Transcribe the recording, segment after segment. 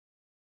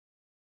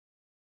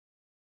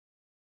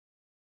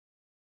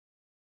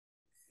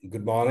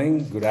Good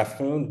morning, good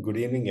afternoon, good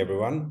evening,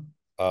 everyone.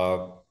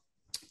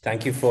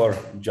 Thank you for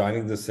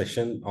joining this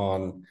session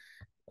on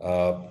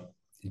uh,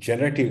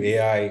 generative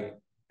AI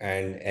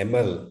and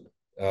ML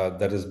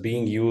that is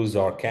being used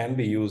or can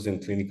be used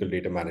in clinical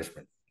data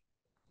management.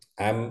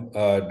 I'm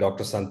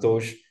Dr.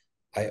 Santhosh.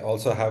 I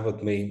also have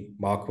with me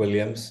Mark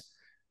Williams.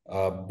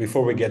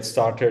 Before we get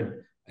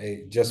started,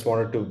 I just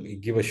wanted to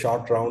give a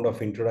short round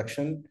of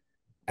introduction,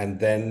 and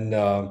then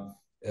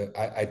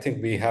I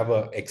think we have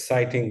an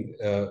exciting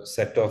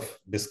set of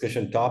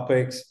discussion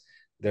topics.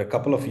 There are a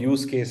couple of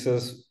use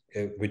cases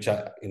which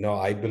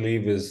I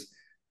believe is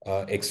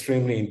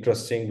extremely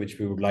interesting, which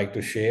we would like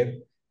to share,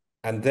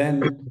 and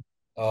then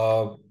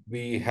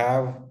we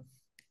have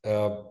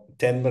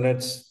 10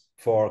 minutes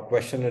for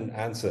question and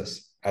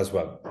answers as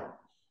well.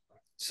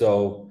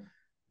 So,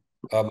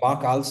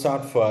 Mark, I'll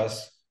start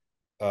first.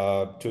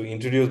 To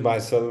introduce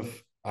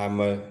myself,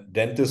 I'm a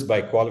dentist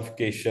by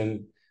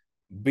qualification,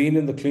 been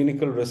in the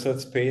clinical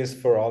research space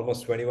for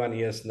almost 21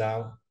 years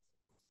now,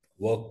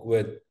 work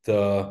with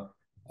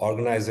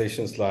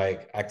organizations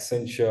like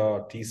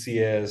Accenture,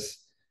 TCS,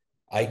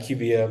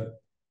 IQVIA.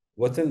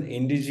 Within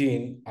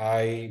Indigene,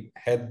 I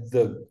head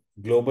the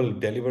global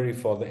delivery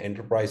for the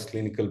enterprise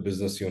clinical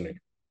business unit.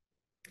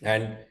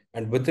 And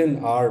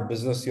within our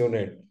business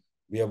unit,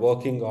 we are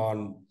working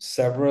on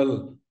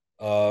several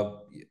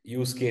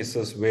use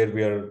cases where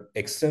we are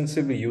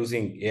extensively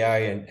using AI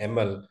and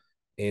ML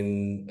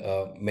in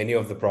many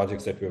of the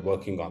projects that we're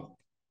working on.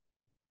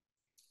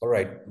 All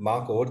right,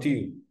 Mark, over to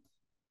you.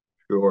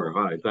 Sure.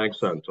 Hi. Thanks,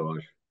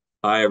 Santhosh.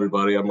 Hi,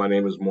 everybody. My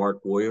name is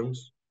Mark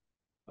Williams.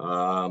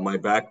 My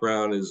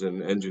background is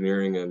in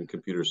engineering and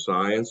computer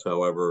science.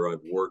 However,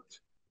 I've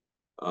worked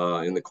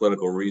in the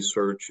clinical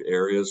research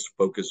areas,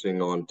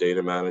 focusing on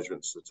data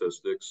management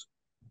statistics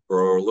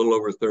for a little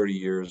over 30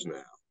 years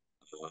now.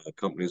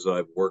 Companies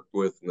I've worked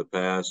with in the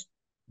past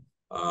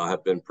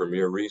have been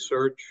Premier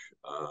Research,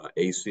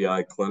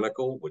 ACI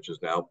Clinical, which is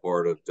now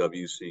part of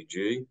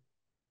WCG.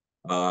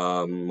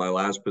 My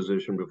last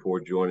position before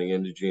joining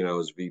Indigene, I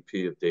was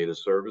VP of Data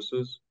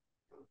Services.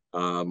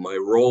 My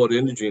role at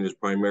Indigene is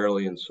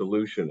primarily in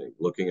solutioning,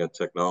 looking at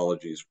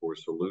technologies for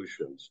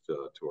solutions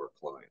to our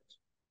clients.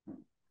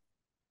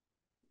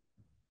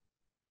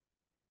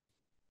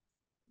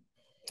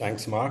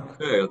 Thanks,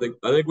 Mark. Okay,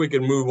 I think we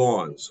can move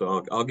on.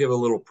 So I'll give a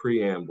little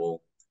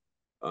preamble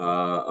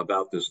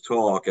about this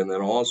talk, and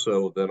then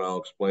I'll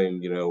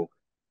explain,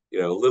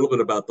 a little bit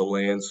about the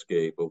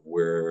landscape of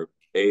where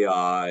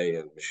AI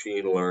and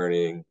machine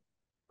learning,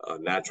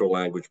 natural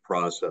language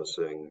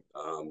processing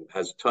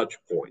has touch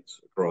points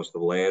across the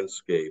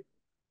landscape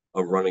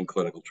of running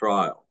clinical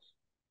trials.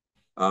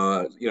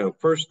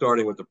 First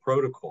starting with the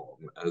protocol.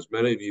 As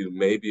many of you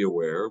may be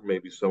aware,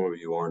 maybe some of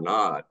you are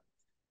not,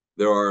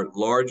 there are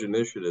large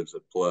initiatives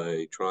at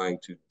play trying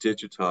to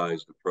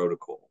digitize the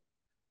protocol,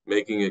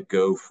 making it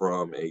go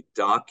from a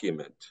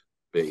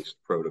document-based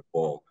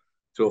protocol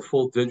to a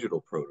full digital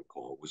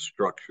protocol with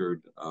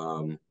structured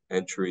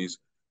entries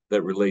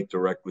that relate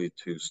directly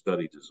to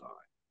study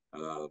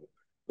design.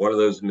 One of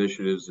those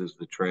initiatives is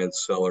the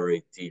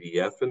Transcelerate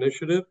DDF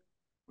initiative,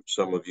 which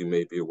some of you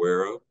may be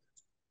aware of,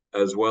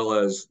 as well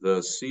as the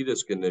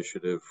CDISC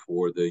initiative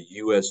for the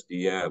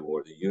USDM,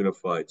 or the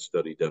Unified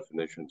Study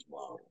Definitions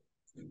Model.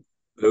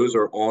 Those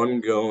are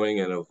ongoing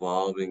and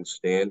evolving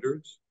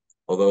standards,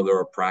 although there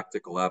are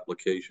practical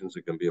applications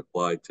that can be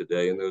applied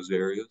today in those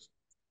areas.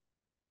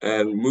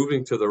 And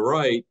moving to the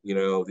right,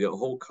 the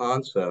whole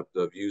concept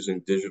of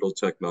using digital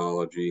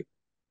technology,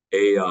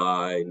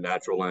 AI,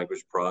 natural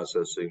language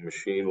processing,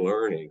 machine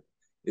learning,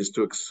 is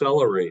to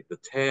accelerate the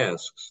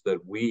tasks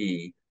that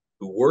we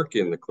who work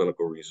in the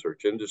clinical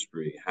research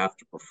industry have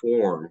to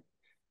perform,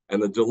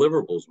 and the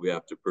deliverables we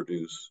have to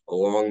produce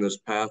along this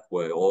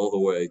pathway all the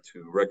way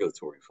to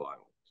regulatory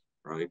filings,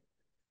 right?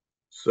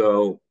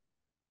 So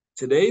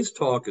today's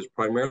talk is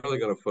primarily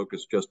going to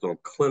focus just on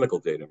clinical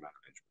data management,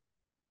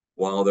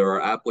 while there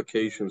are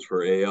applications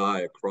for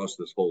AI across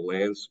this whole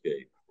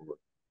landscape for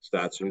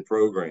stats and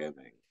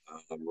programming,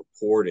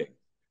 reporting,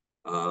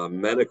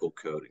 medical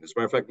coding. As a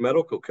matter of fact,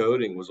 medical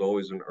coding was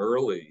always an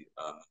early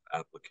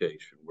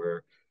application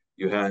where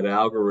you had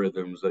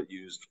algorithms that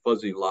used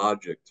fuzzy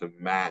logic to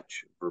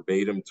match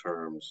verbatim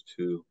terms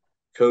to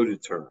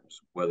coded terms,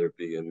 whether it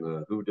be in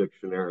the WHO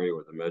dictionary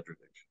or the Medra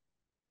dictionary.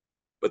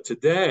 But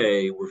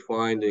today, we're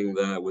finding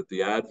that with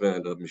the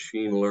advent of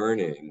machine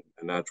learning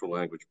and natural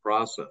language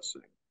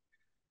processing,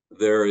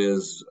 there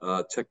is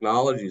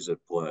technologies at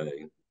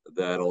play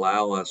that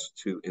allow us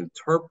to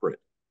interpret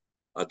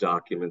a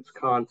document's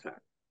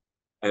content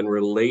and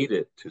relate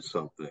it to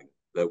something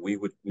that we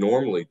would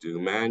normally do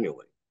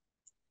manually.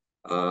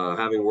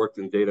 Having worked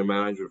in data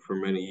management for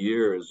many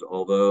years,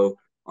 although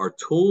our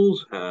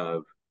tools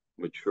have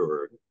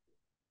matured,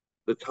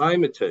 the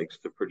time it takes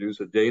to produce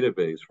a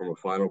database from a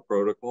final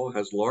protocol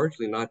has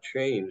largely not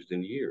changed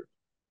in years.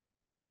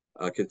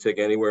 It can take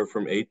anywhere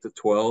from 8 to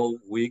 12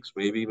 weeks,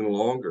 maybe even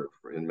longer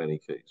in many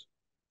cases.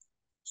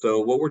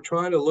 So what we're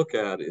trying to look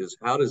at is,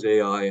 how does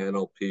AI,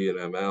 NLP,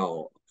 and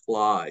ML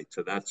apply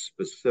to that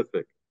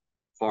specific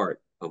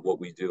part of what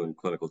we do in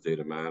clinical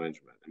data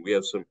management. And we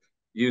have some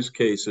use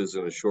cases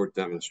and a short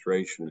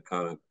demonstration to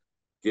kind of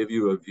give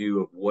you a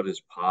view of what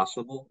is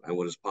possible and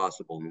what is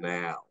possible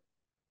now,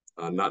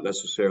 not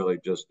necessarily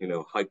just,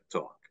 hype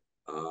talk.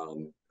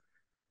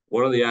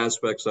 One of the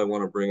aspects I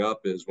want to bring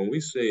up is when we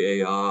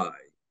say AI,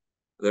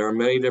 there are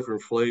many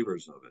different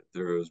flavors of it.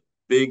 There is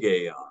big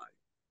AI,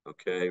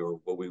 okay, or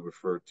what we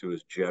refer to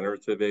as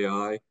generative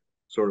AI,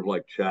 sort of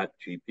like Chat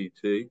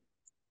GPT.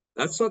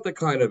 That's not the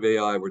kind of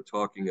AI we're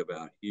talking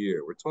about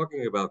here. We're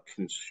talking about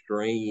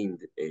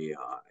constrained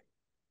AI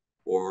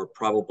or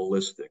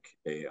probabilistic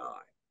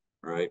AI,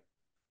 right?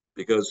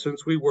 Because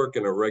since we work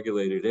in a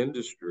regulated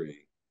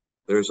industry,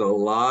 there's a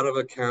lot of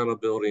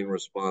accountability and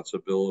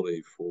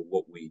responsibility for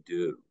what we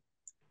do.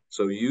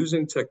 So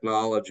using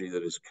technology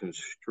that is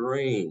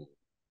constrained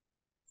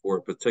for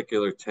a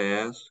particular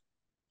task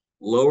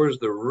lowers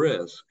the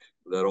risk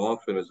that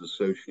often is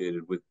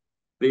associated with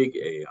big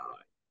AI,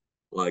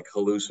 like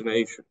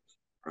hallucinations,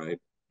 right?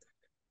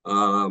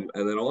 And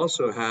then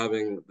also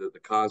having the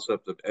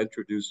concept of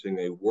introducing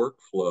a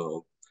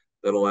workflow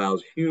that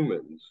allows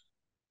humans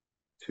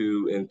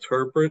to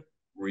interpret,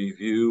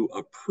 review,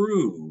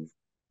 approve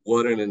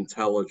what an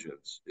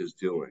intelligence is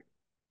doing.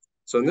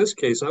 So in this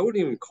case, I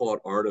wouldn't even call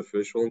it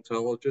artificial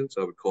intelligence.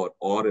 I would call it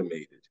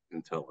automated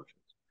intelligence.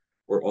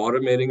 We're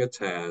automating a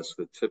task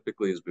that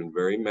typically has been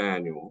very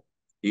manual,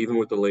 even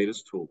with the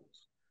latest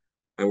tools.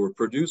 And we're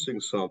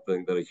producing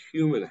something that a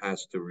human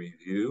has to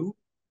review,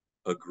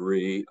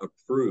 agree,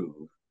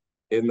 approve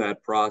in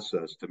that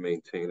process to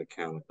maintain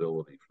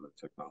accountability for the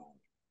technology.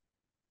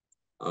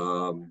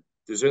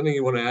 Is there anything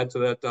you want to add to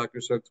that, Dr.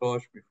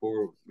 Santhosh,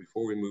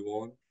 before we move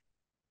on?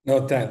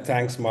 No,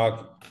 thanks,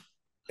 Mark.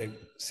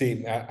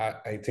 See,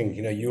 I think,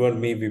 you and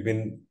me, we've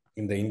been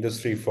in the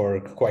industry for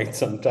quite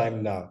some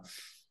time now.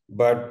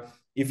 But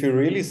if you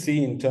really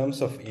see in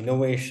terms of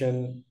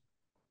innovation,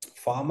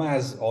 pharma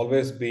has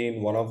always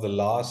been one of the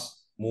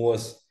last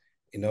movers,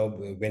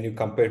 when you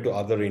compare to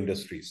other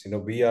industries.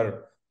 We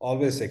are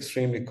always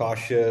extremely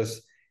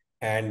cautious,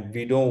 and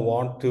we don't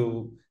want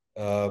to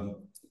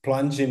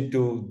plunge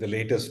into the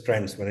latest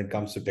trends when it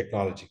comes to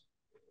technology.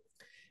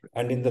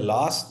 And in the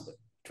last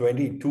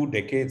 22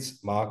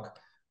 decades, Mark,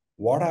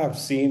 what I've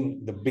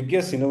seen, the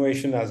biggest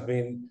innovation has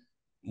been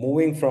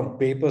moving from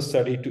paper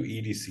study to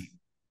EDC.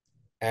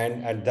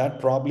 And that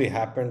probably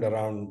happened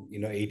around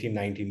 18,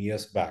 19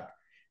 years back.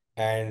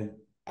 And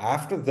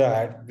after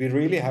that, we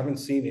really haven't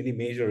seen any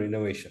major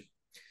innovation.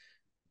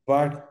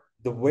 But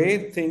the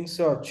way things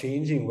are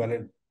changing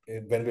when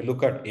we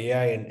look at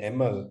AI and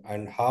ML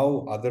and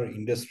how other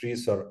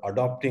industries are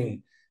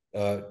adopting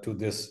to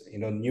this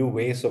new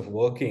ways of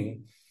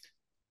working,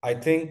 I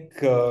think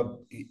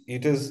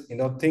it is,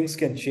 things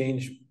can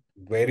change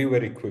very,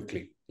 very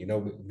quickly.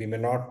 We may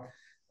not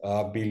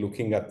be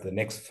looking at the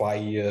next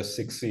 5 years,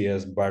 6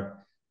 years, but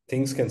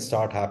things can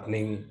start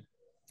happening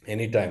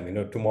anytime.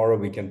 Tomorrow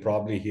we can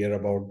probably hear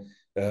about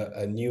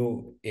a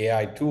new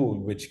AI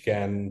tool which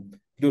can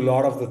do a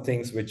lot of the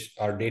things which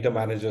our data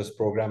managers,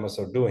 programmers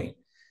are doing.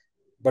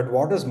 But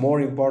what is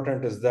more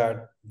important is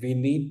that we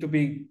need to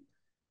be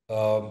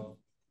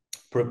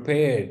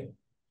prepared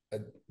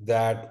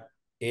that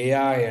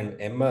AI and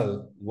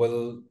ML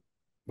will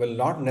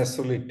not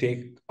necessarily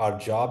take our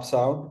jobs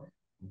out,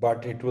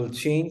 but it will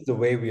change the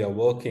way we are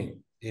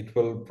working. It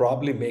will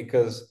probably make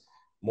us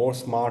more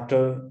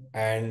smarter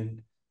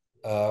and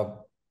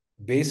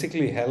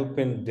basically help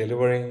in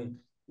delivering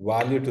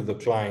value to the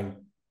client,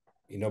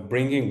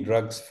 bringing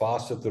drugs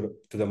faster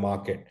to the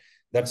market.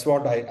 That's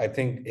what I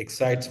think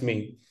excites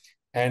me.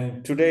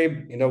 And today,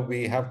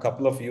 we have a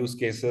couple of use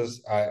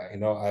cases.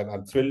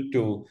 I'm thrilled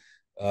to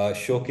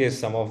showcase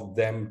some of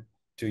them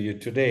to you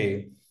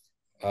today.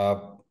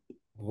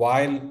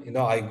 While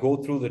I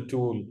go through the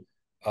tool,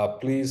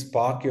 please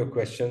park your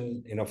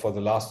question for the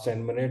last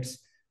 10 minutes,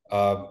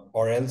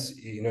 or else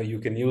you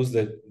can use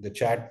the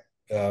chat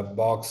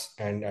box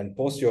and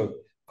post your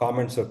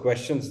comments or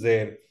questions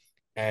there,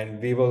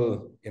 and we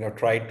will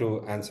try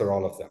to answer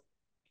all of them.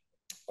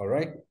 All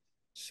right,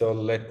 so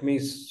let me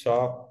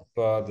stop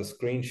the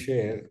screen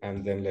share,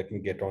 and then let me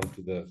get on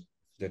to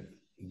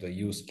the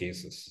use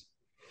cases.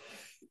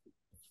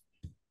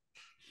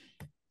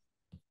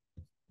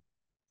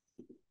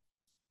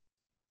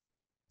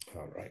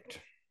 All right.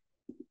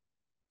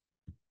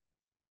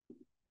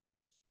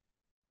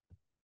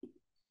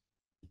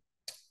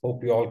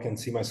 Hope you all can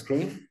see my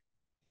screen.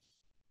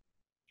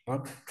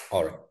 All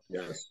right.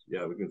 Yes.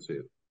 Yeah, we can see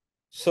it.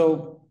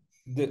 So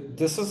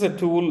this is a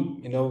tool,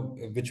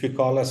 which we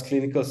call as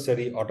clinical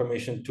study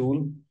automation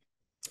tool.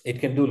 It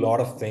can do a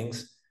lot of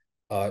things.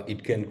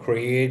 It can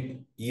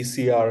create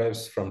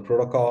ECRFs from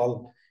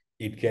protocol.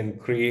 It can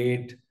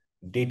create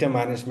data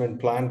management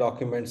plan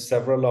documents,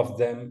 several of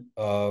them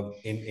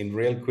in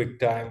real quick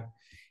time.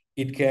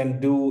 It can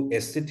do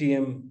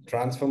SDTM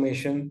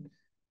transformation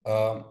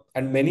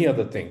and many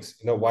other things.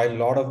 While a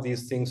lot of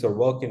these things are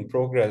work in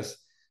progress,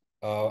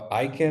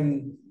 I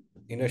can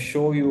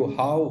show you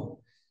how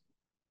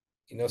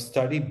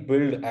study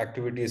build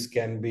activities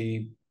can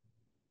be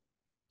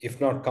if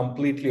not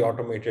completely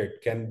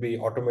automated, can be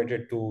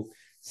automated to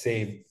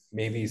say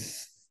maybe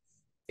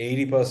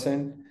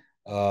 80%.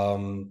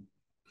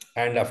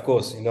 And of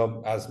course,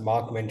 as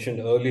Mark mentioned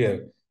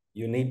earlier,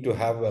 you need to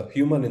have a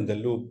human in the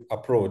loop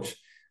approach,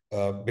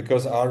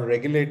 because our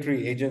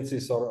regulatory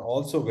agencies are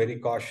also very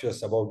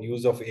cautious about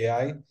use of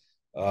AI,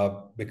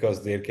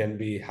 because there can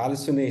be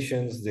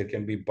hallucinations, there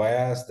can be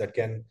bias that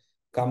can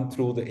come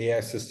through the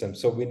AI system.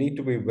 So we need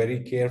to be very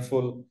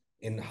careful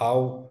in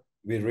how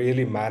we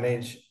really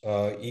manage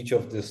each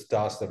of these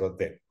tasks that are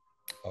there.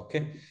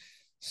 Okay.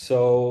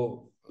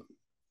 So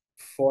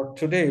for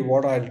today,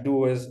 what I'll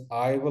do is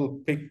I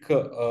will pick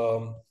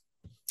a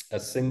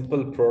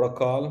simple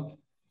protocol.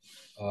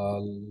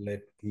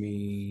 Let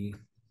me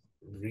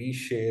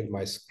reshare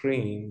my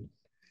screen.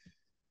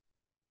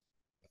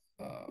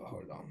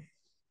 Hold on.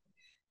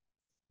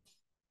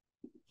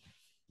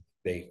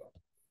 There you go.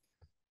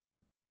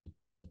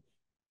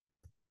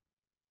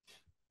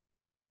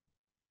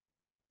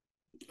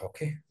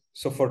 Okay.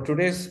 So for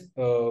today's,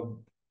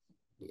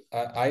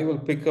 I will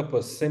pick up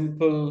a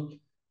simple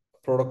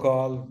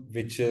protocol,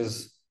 which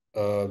is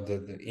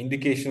the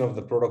indication of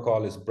the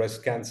protocol is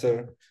breast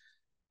cancer.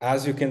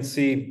 As you can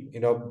see,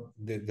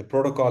 the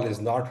protocol is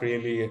not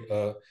really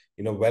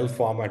well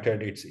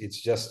formatted.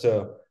 It's just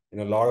a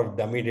lot of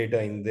dummy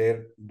data in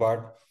there,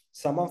 but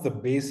some of the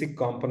basic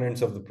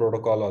components of the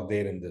protocol are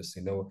there in this.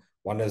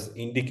 One is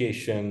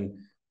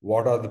indication,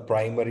 what are the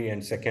primary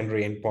and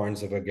secondary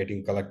endpoints that are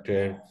getting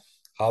collected,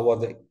 how are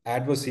the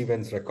adverse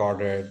events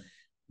recorded.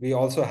 We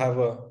also have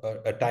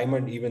a time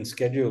and event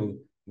schedule,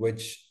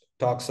 which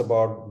talks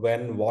about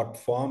when what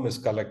form is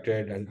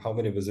collected and how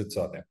many visits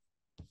are there.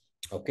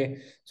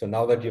 Okay, so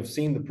now that you've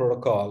seen the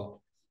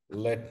protocol,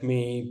 let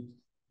me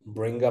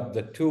bring up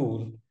the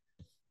tool.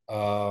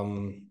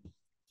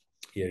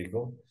 Here you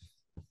go.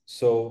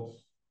 So,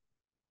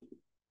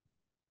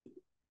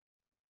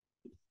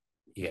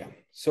 yeah.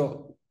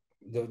 So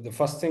the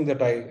first thing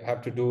that I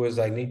have to do is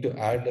I need to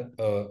add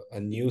a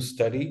new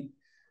study.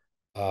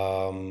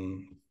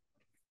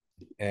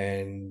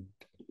 And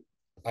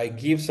I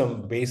give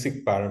some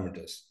basic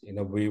parameters.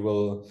 We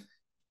will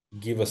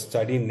give a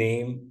study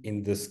name.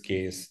 In this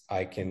case,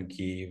 I can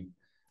give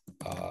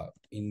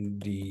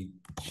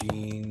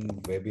Indigene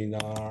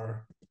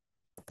webinar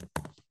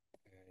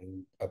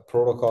and a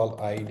protocol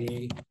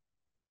ID.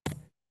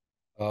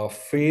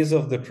 Phase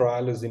of the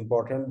trial is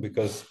important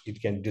because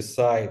it can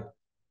decide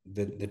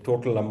the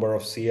total number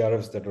of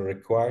CRFs that are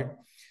required.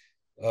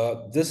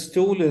 This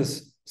tool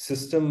is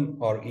system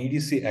or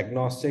EDC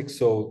agnostic,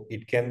 so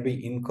it can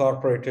be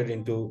incorporated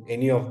into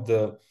any of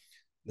the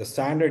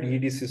standard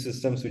EDC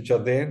systems which are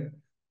there,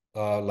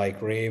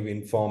 like Rave,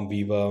 Inform,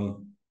 Viva,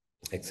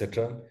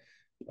 etc.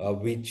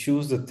 We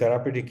choose the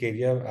therapeutic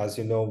area. As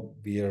you know,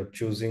 we are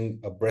choosing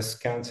a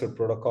breast cancer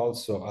protocol,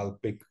 so I'll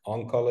pick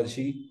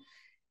oncology.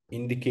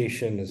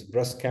 Indication is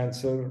breast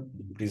cancer.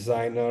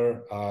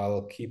 Designer,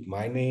 I'll keep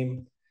my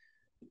name.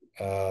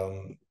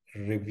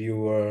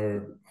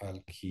 Reviewer,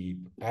 I'll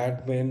keep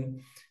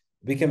admin.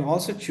 We can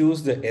also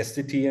choose the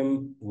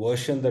SDTM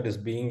version that is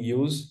being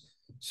used.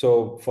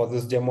 So for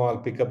this demo, I'll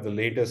pick up the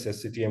latest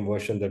SDTM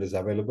version that is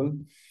available.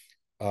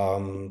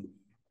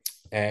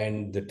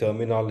 And the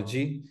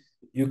terminology.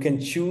 You can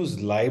choose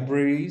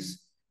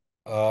libraries.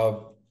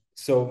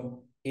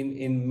 So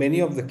in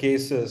many of the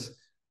cases,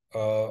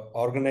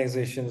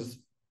 organizations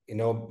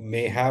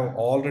may have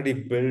already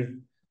built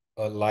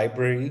a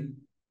library,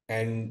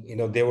 and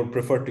they would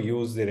prefer to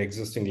use their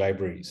existing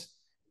libraries.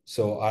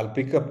 So I'll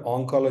pick up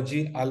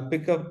oncology. I'll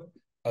pick up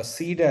a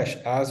C-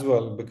 as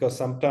well, because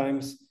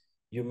sometimes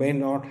you may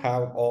not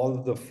have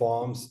all the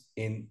forms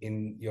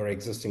in your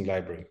existing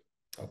library.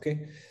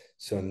 Okay,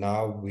 so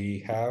now we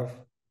have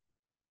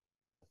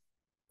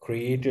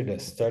created a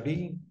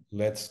study.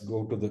 Let's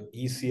go to the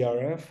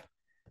ECRF.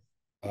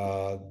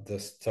 The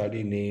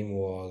study name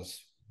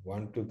was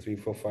 1, 2, 3,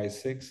 4, 5,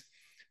 6.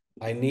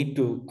 I need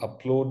to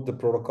upload the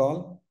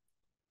protocol.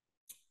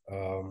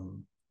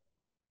 And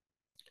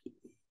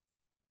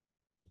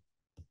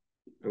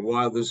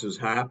while this is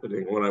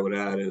happening, what I would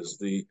add is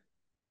the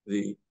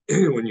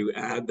when you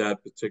add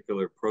that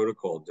particular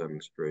protocol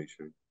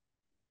demonstration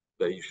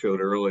that you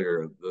showed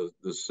earlier,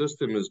 the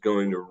system is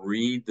going to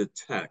read the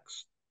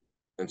text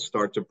and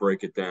start to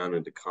break it down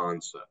into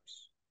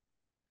concepts.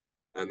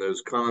 And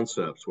those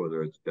concepts,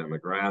 whether it's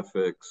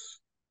demographics,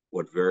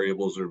 what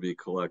variables are to be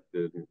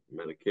collected,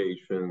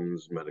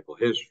 medications, medical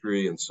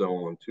history, and so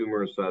on,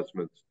 tumor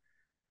assessments,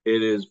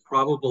 it is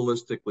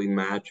probabilistically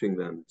matching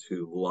them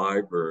to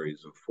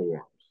libraries of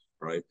forms,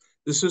 right?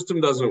 The system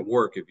doesn't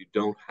work if you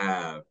don't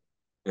have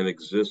an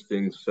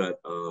existing set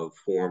of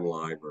form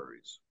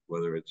libraries,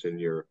 whether it's in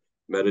your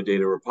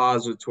metadata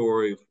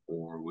repository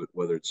or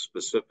whether it's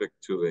specific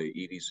to a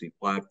EDC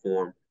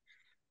platform.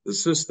 The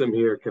system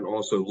here can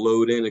also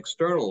load in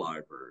external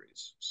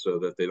libraries so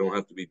that they don't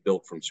have to be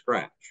built from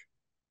scratch.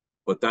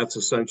 But that's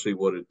essentially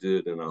what it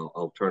did, and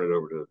I'll turn it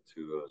over to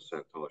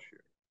Santhosh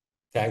here.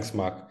 Thanks,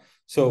 Mark.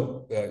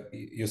 So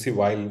you see,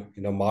 while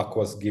Mark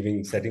was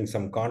setting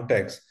some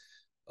context,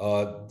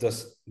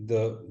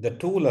 the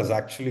tool has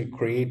actually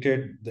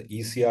created the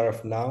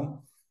ECRF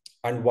now.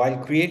 And while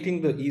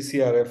creating the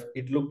ECRF,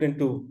 it looked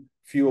into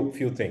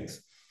few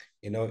things.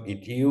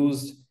 It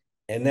used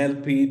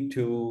NLP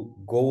to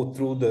go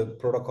through the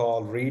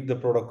protocol, read the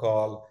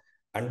protocol,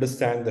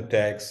 understand the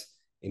text,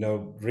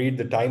 read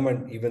the time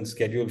and even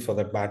schedule for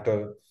that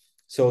matter.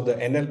 So the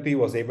NLP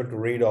was able to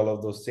read all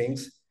of those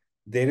things.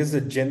 There is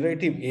a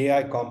generative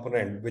AI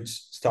component which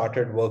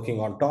started working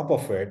on top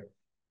of it.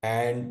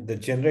 And the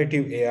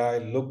generative AI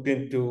looked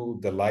into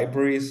the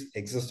libraries,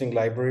 existing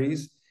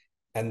libraries,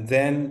 and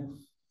then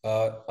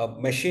a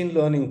machine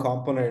learning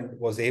component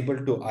was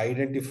able to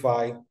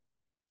identify,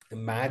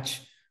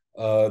 match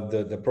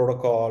the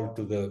protocol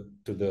to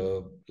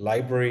the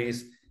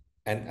libraries,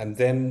 and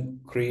then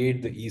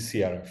create the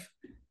ECRF.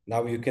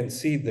 Now you can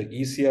see the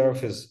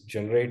ECRF is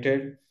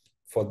generated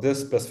for this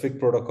specific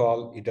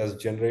protocol. It has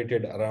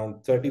generated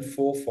around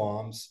 34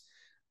 forms.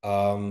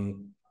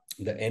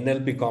 The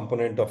NLP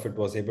component of it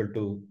was able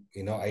to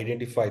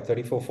identify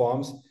 34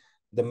 forms.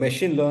 The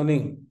machine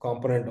learning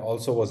component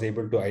also was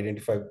able to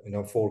identify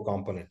 4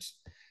 components.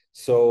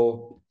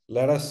 So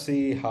let us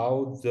see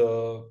how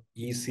the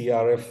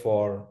ECRF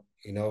for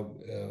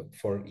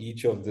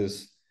each of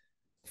this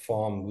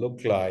form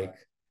look like.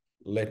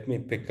 Let me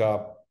pick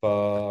up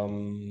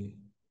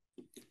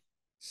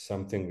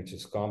something which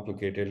is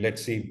complicated.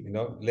 Let's see,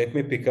 let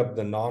me pick up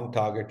the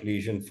non-target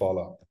lesion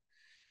follow-up.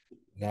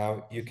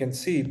 Now you can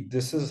see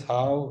this is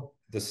how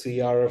the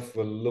CRF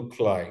will look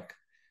like.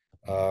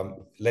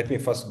 Let me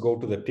first go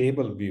to the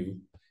table view.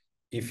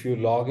 If you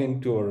log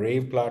into a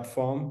Rave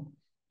platform,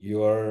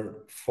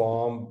 your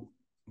form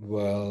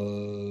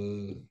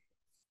will,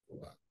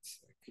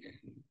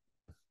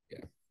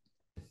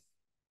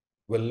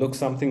 will look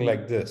something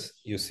like this.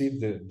 You see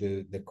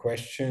the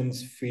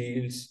questions,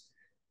 fields,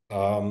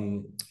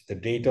 the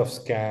date of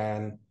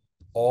scan,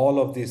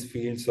 all of these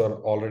fields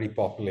are already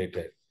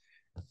populated.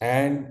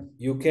 And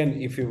you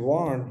can, if you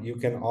want, you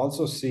can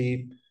also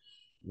see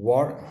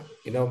what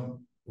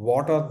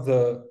are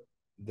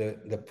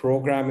the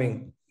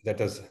programming that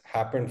has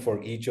happened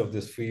for each of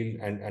this field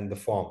and the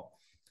form.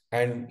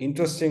 And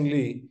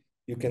interestingly,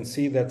 you can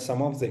see that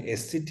some of the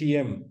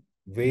SDTM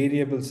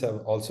variables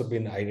have also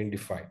been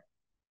identified.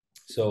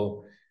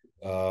 So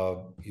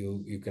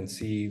you can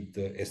see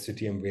the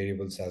SDTM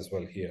variables as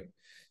well here.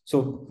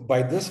 So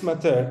by this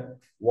method,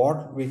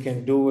 what we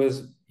can do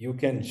is you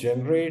can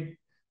generate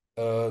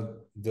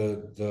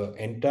the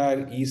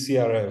entire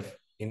ECRF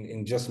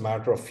in just a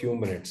matter of few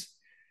minutes.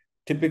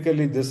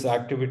 Typically, this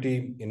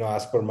activity,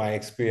 as per my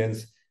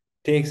experience,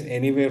 takes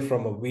anywhere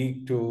from a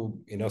week to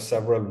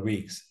several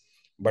weeks.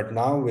 But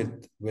now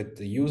with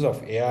the use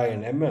of AI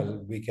and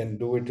ML, we can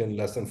do it in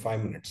less than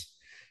 5 minutes.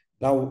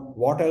 Now,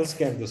 what else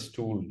can this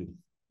tool do?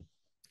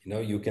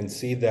 You can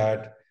see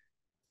that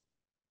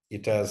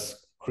it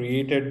has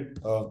created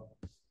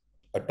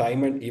a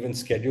time and even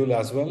schedule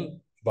as well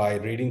by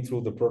reading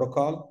through the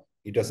protocol.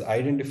 It has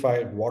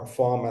identified what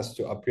form has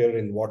to appear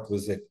in what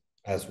visit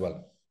as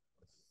well.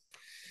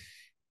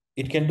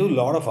 It can do a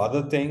lot of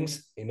other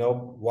things.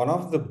 One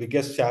of the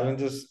biggest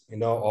challenges,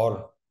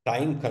 or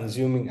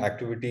time-consuming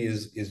activity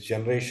is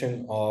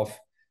generation of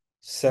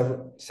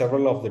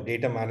several of the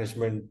data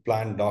management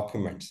plan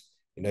documents.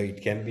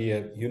 It can be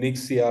a unique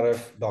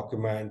CRF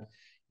document.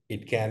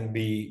 It can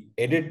be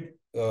edit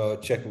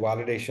check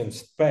validation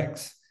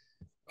specs.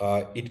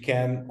 It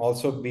can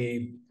also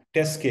be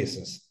test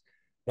cases.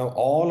 Now,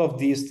 all of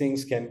these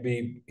things can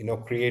be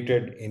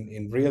created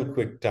in real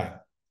quick time.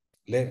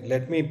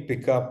 Let me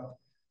pick up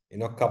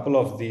a couple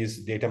of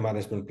these data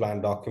management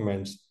plan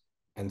documents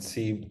and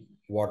see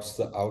what's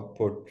the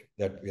output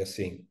that we are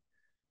seeing.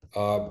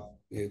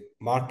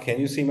 Mark, can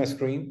you see my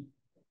screen?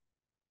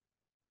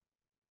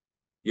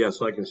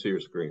 Yes, I can see your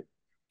screen.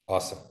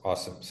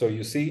 Awesome. So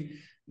you see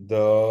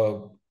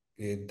the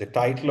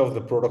title of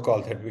the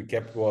protocol that we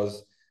kept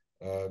was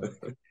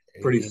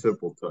pretty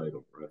simple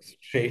title, right?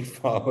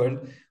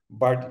 Straightforward,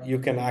 but you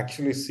can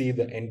actually see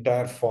the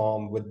entire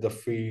form with the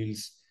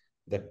fields,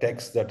 the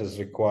text that is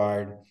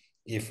required.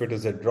 If it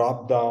is a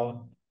drop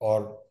down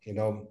or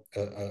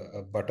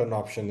a button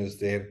option is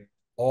there,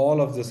 all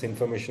of this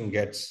information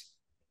gets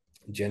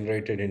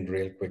generated in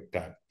real quick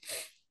time.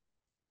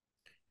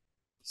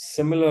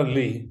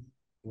 Similarly,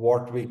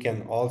 what we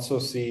can also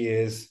see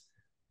is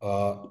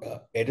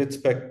edit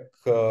spec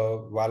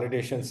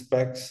validation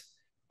specs.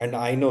 And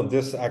I know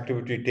this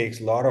activity takes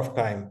a lot of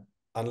time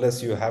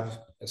unless you have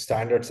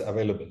standards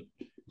available,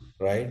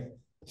 right?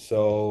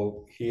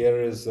 So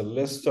here is a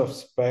list of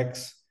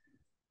specs,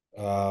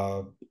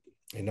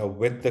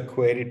 with the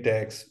query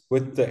text,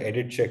 with the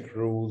edit check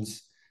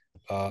rules,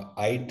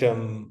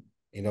 item,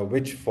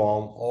 which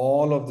form,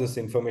 all of this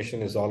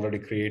information is already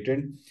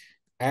created.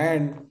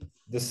 And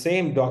the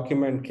same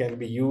document can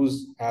be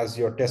used as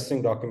your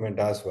testing document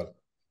as well.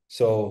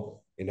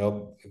 So,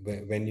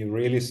 when you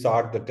really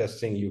start the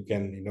testing, you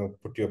can,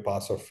 put your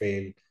pass or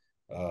fail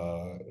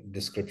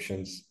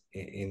descriptions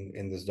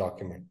in this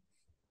document.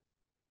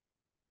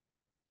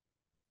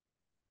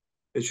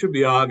 it should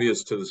be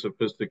obvious to the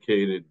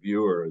sophisticated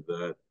viewer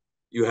that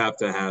you have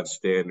to have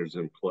standards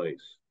in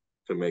place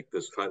to make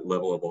this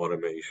level of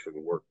automation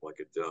work like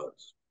it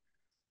does.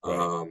 Right.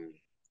 Um,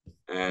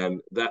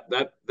 and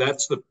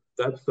that's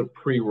the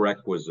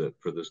prerequisite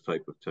for this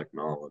type of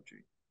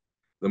technology.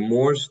 The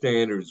more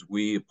standards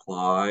we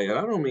apply, and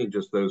I don't mean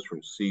just those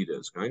from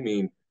CDISC, I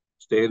mean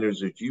standards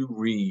that you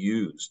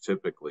reuse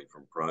typically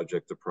from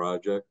project to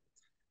project,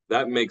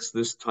 that makes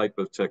this type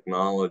of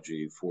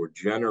technology for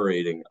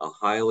generating a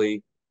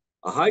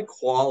high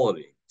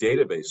quality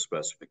database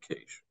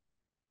specification.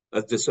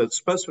 That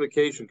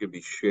specification can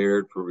be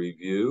shared for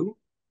review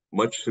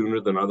much sooner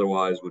than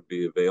otherwise would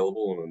be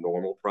available in a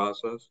normal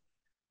process.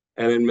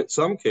 And in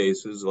some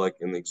cases, like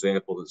in the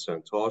example that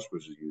Santhosh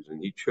was using,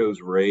 he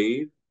chose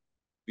RAID.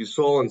 You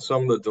saw in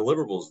some of the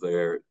deliverables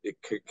there, it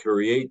could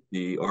create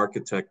the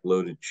architect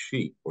loaded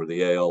sheet or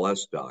the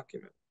ALS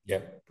document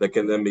Yeah. that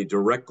can then be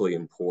directly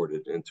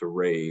imported into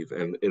Rave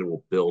and it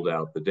will build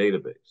out the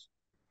database.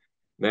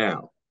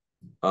 Now,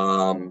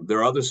 there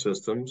are other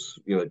systems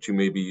that you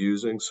may be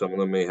using. Some of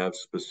them may have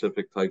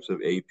specific types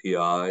of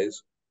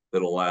APIs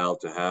that allow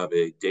to have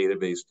a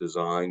database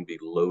design be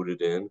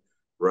loaded in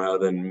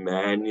rather than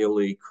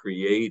manually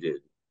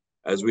created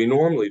as we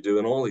normally do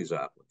in all these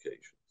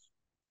applications.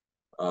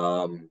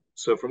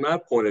 So from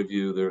that point of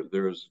view,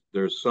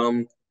 there's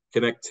some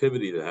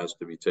connectivity that has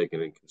to be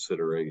taken in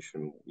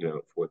consideration,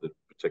 for the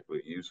particular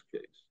use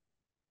case.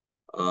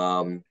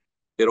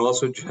 It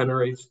also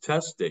generates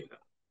test data.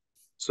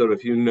 So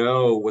if you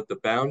know what the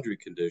boundary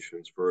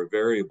conditions for a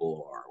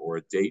variable are, or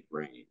a date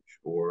range,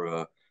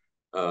 or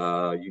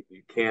you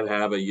can't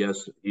have a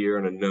yes here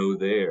and a no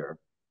there,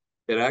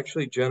 it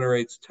actually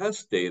generates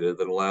test data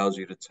that allows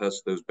you to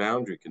test those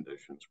boundary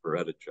conditions for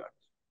edit checks,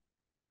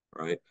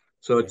 right?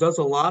 So it does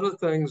a lot of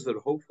things that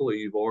hopefully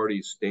you've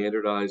already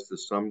standardized to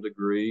some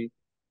degree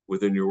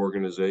within your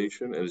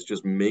organization, and it's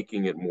just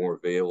making it more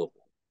available.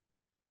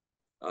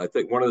 I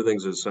think one of the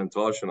things that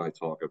Santhosh and I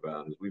talk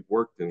about is we've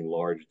worked in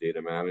large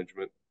data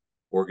management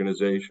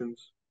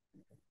organizations.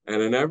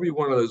 And in every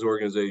one of those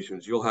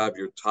organizations, you'll have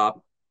your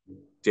top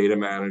data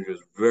managers,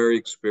 very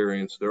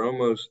experienced. They're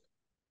almost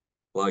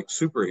like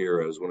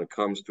superheroes when it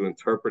comes to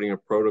interpreting a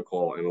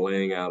protocol and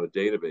laying out a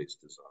database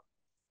design.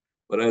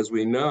 But as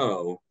we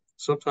know,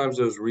 sometimes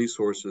those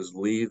resources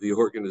leave the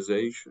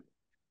organization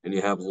and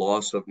you have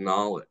loss of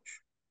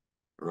knowledge,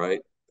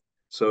 right?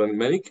 So in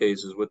many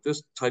cases, what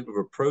this type of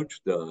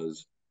approach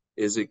does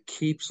is it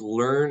keeps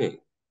learning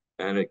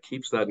and it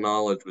keeps that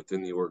knowledge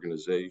within the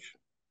organization.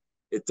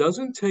 It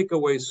doesn't take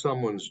away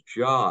someone's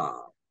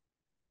job.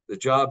 The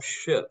job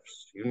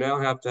shifts. You now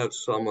have to have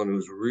someone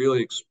who's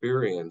really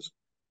experienced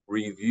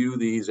review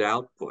these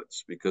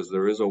outputs because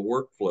there is a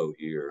workflow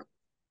here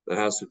that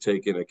has to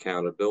take in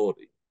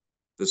accountability.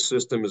 The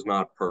system is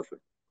not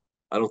perfect.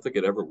 I don't think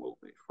it ever will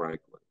be,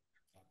 frankly.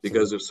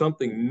 Because if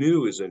something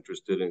new is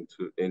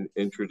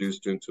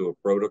introduced into a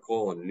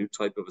protocol, a new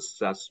type of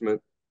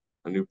assessment,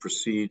 a new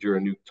procedure,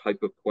 a new type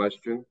of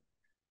question,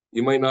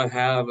 you might not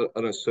have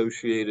an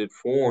associated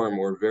form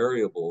or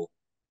variable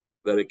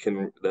that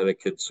it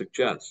could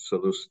suggest. So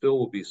there still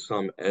will be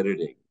some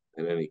editing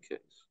in any case.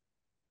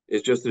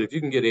 It's just that if you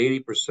can get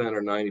 80%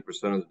 or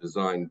 90% of the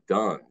design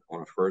done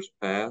on a first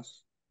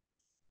pass,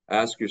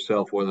 ask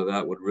yourself whether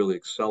that would really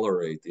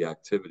accelerate the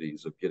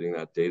activities of getting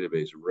that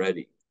database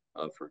ready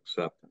for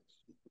acceptance.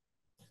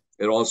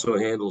 It also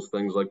handles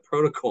things like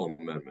protocol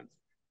amendments.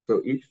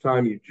 So each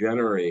time you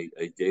generate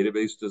a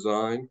database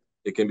design,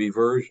 it can be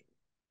versioned.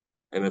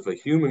 And if a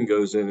human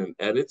goes in and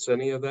edits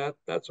any of that,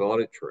 that's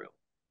audit trail.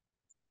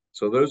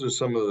 So those are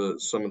some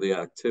of the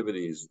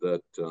activities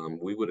that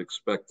we would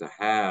expect to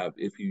have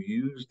if you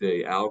used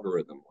a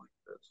algorithm like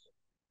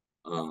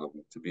this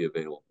to be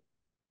available.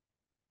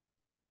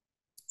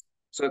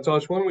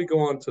 Santosh, why don't we go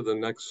on to the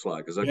next slide,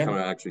 because that kind of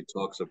actually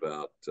talks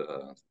about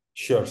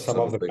Sure, some some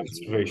of of the the things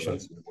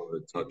considerations. we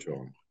wanted to touch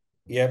on.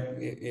 Yeah,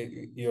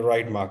 you're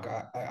right, Mark.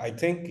 I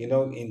think,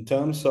 in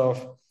terms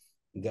of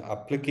the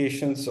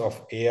applications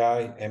of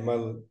AI,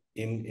 ML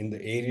in the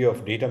area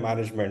of data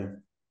management,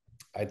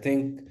 I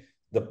think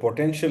the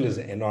potential is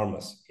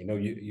enormous.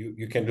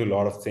 You can do a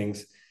lot of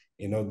things.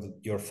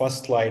 Your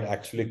first slide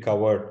actually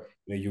covered,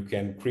 you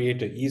can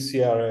create an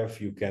ECRF,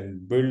 you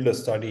can build a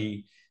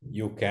study,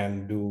 you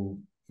can do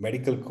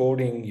medical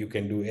coding, you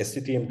can do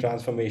SDTM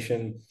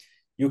transformation,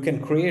 you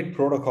can create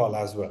protocol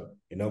as well.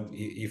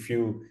 If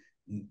you,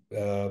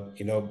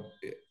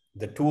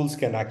 the tools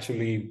can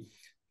actually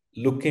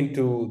look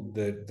into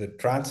the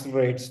transfer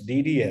rates,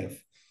 DDF,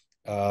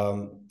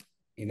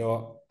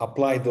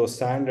 apply those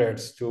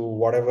standards to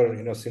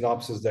whatever,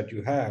 synopsis that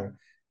you have.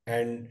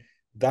 And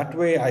that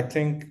way, I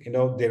think,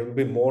 there will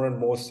be more and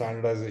more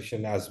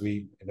standardization as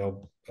we,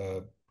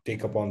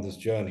 take upon this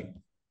journey.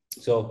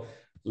 So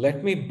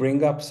let me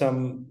bring up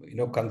some,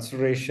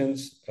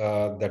 considerations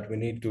that we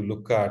need to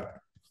look at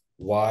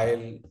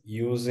while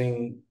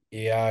using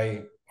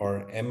AI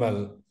or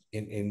ML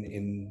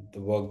in the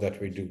work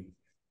that we do.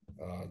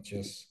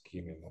 Just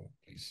give me a moment,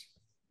 please.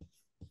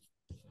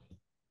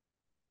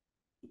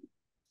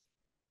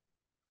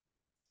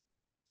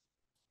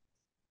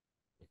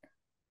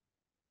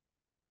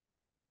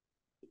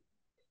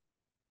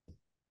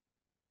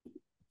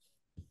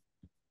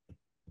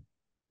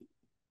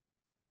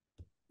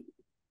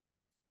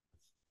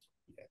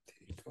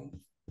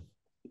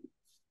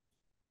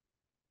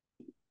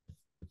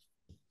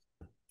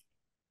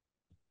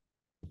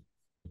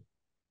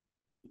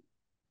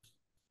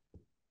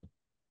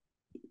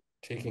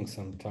 taking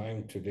some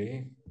time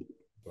today,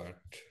 but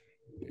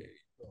there you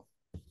go.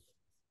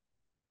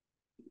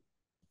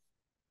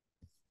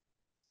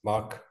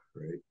 Mark.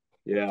 Great.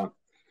 Yeah.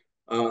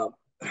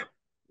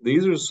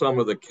 These are some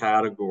of the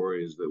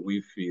categories that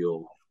we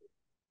feel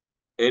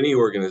any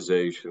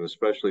organization,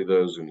 especially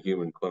those in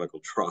human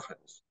clinical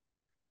trials,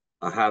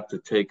 have to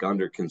take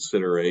under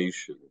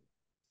consideration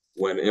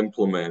when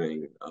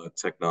implementing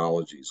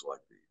technologies like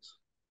these.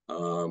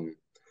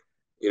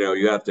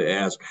 You have to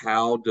ask,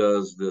 how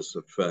does this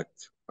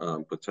affect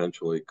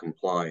potentially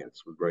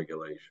compliance with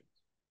regulations?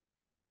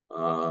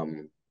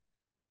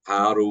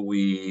 How do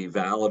we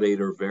validate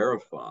or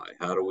verify?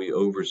 How do we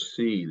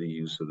oversee the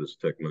use of this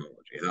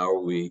technology? How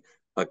are we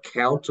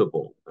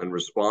accountable and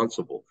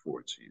responsible for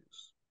its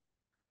use?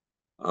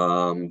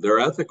 There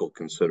are ethical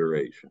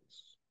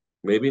considerations,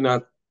 maybe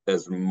not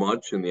as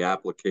much in the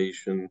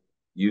application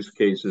use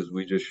cases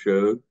we just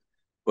showed,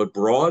 but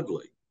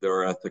broadly, there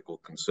are ethical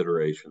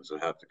considerations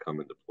that have to come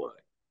into play.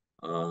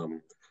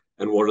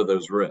 And what are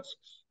those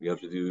risks? You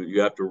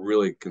have to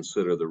really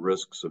consider the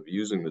risks of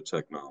using the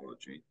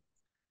technology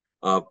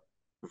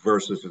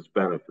versus its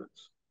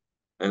benefits.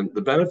 And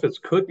the benefits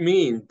could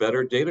mean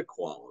better data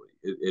quality.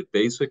 It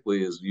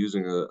basically is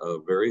using a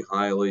very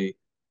highly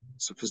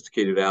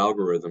sophisticated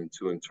algorithm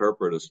to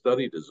interpret a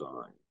study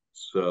design.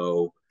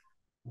 So,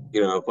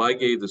 if I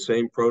gave the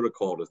same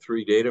protocol to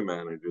 3 data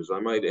managers, I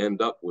might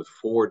end up with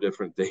 4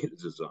 different data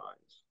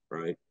designs,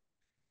 right?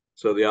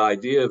 So the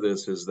idea of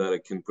this is that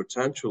it can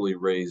potentially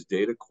raise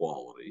data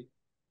quality,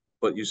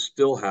 but you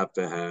still have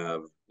to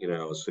have,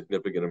 a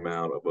significant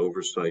amount of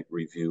oversight,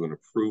 review, and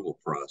approval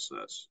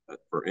process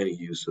for any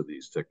use of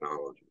these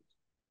technologies.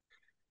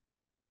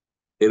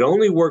 It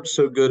only works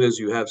so good as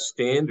you have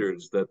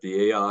standards that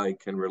the AI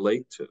can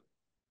relate to.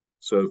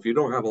 So if you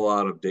don't have a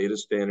lot of data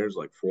standards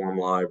like form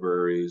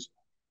libraries,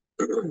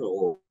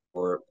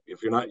 or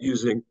if you're not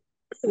using,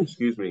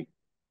 excuse me,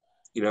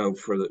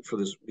 for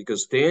this,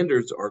 because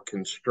standards are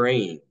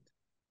constrained.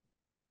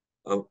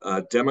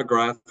 A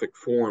demographic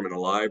form in a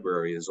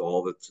library is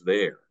all that's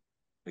there.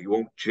 You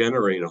won't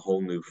generate a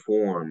whole new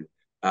form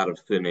out of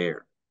thin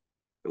air,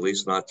 at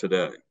least not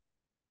today.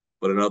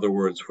 But in other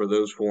words, for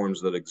those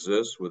forms that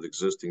exist with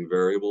existing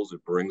variables,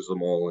 it brings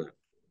them all in.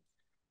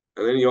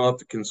 And then you'll have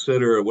to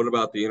consider, what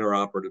about the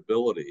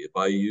interoperability? If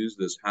I use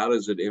this, how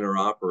does it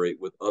interoperate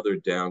with other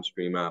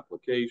downstream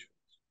applications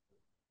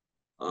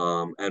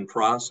and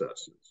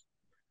processes?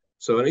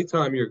 So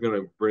anytime you're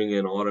going to bring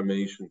in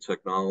automation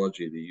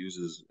technology that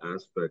uses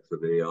aspects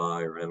of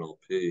AI or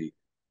NLP,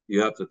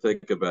 you have to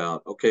think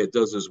about, okay, it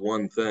does this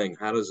one thing.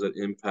 How does it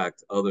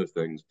impact other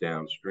things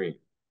downstream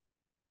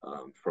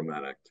from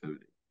that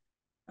activity?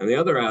 And the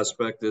other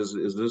aspect is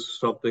this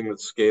something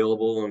that's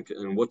scalable,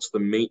 and what's the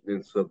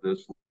maintenance of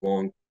this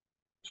long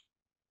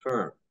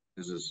term?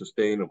 Is it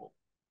sustainable?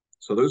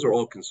 So those are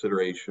all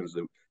considerations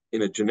that,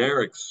 in a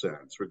generic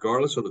sense,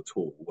 regardless of the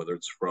tool, whether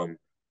it's from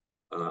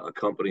a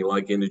company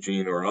like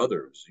Indegene or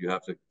others, you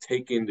have to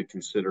take into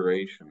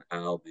consideration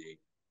how the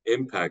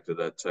impact of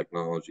that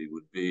technology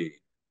would be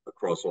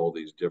across all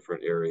these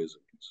different areas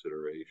of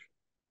consideration.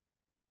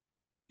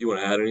 You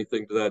want to add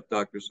anything to that,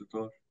 Dr.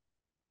 Santhosh?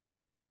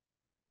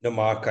 No,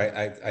 Mark,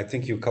 I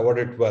think you covered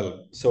it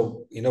well.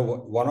 So,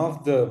 one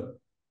of the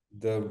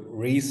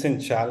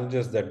recent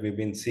challenges that we've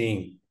been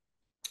seeing,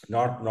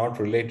 not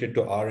related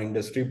to our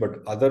industry,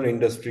 but other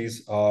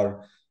industries,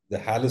 are the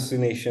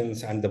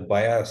hallucinations and the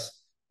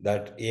bias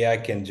that AI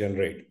can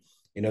generate.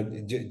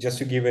 Just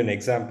to give an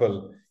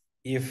example,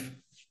 if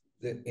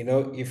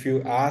if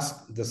you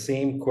ask the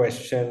same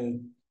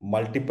question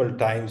multiple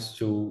times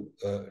to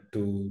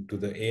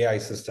the AI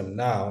system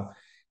now,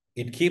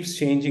 it keeps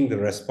changing the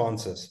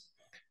responses.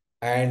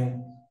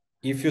 And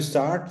if you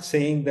start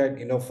saying that,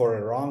 for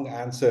a wrong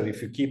answer,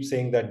 if you keep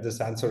saying that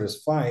this answer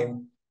is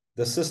fine,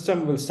 the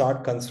system will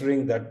start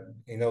considering that,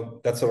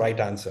 that's the right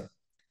answer.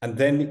 And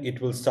then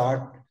it will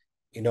start,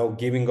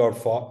 giving out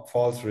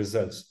false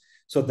results.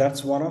 So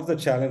that's one of the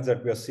challenges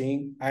that we're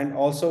seeing. And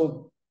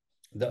also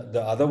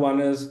the other one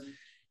is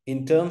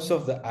in terms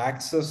of the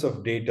access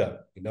of data,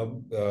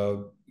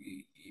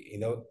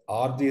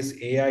 are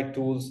these AI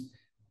tools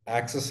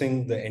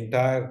accessing the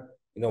entire,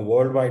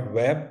 World Wide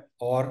Web,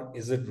 or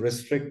is it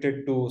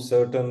restricted to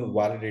certain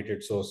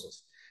validated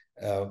sources?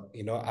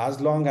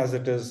 As long as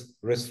it is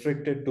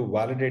restricted to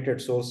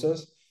validated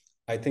sources,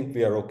 I think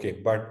we are okay.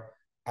 But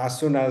as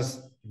soon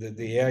as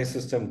the AI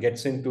system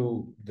gets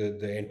into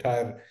the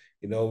entire,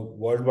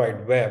 World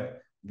Wide Web,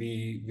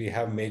 we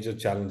have major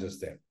challenges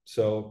there.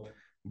 So,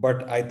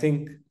 but I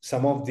think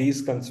some of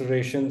these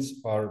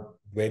considerations are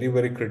very,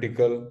 very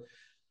critical.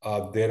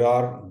 There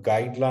are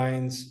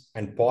guidelines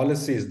and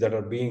policies that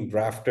are being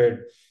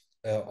drafted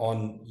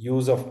on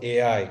use of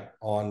AI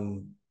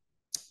on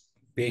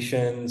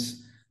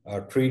patients,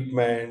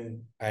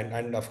 treatment,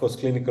 and of course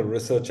clinical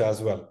research as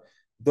well.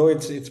 Though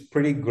it's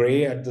pretty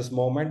gray at this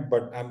moment,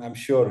 but I'm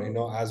sure,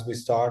 as we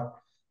start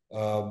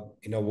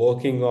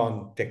working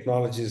on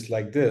technologies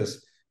like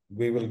this,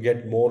 we will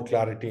get more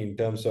clarity in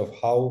terms of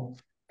how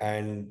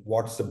and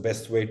what's the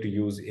best way to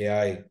use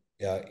AI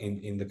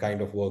in the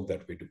kind of work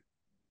that we do.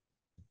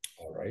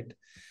 All right.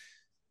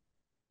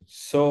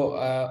 So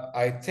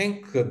I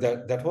think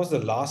that was the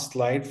last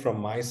slide from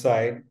my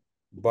side,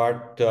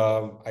 but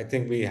I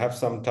think we have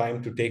some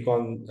time to take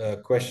on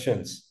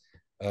questions.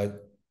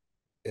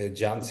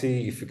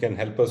 Jansi, if you can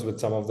help us with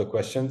some of the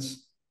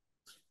questions.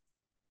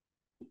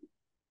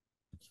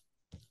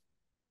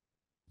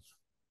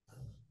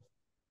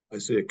 I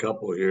see a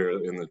couple here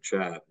in the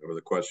chat or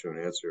the question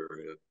and answer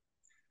area.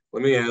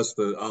 Let me ask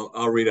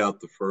I'll read out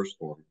the first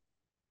one.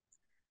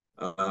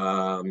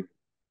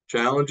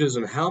 Challenges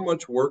and how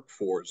much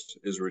workforce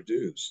is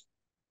reduced.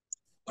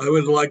 I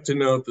would like to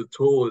know if the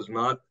tool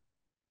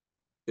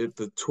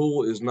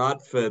is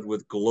not fed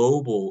with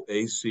global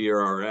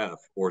ACRF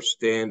or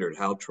standard,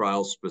 how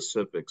trial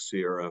specific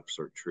CRFs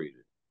are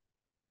treated.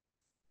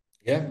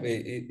 Yeah,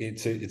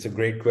 it's a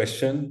great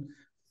question.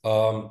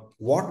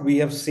 What we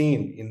have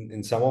seen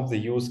in some of the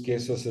use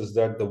cases is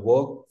that the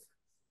work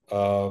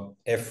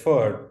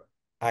effort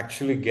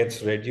actually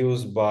gets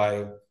reduced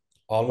by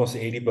almost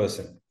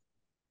 80%.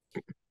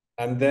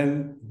 And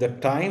then the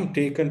time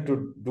taken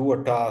to do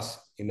a task,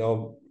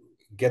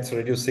 gets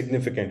reduced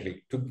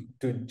significantly.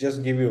 To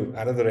just give you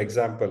another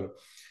example,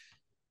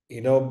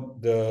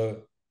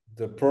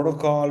 the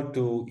protocol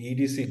to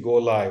EDC go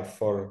live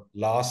for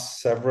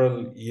last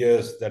several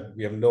years that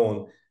we have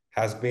known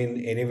has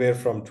been anywhere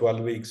from 12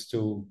 weeks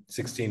to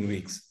 16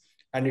 weeks,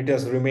 and it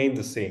has remained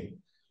the same.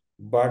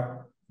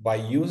 But by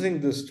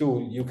using this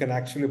tool, you can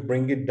actually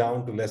bring it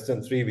down to less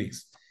than 3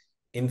 weeks.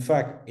 In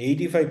fact,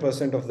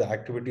 85% of the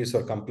activities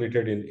are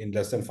completed in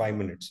less than 5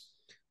 minutes.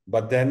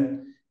 But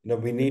then,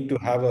 we need to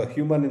have a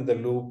human in the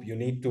loop. You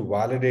need to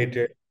validate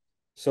it.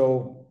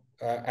 So,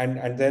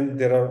 and then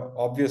there are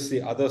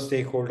obviously other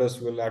stakeholders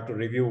who will have to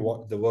review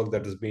what the work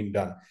that is being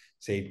done.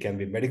 Say it can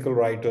be medical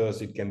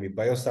writers, it can be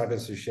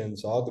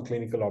biostatisticians, or the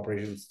clinical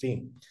operations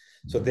team.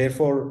 So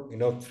therefore,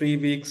 3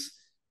 weeks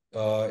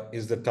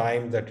is the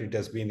time that it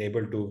has been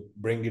able to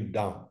bring it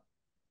down.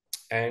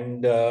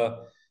 And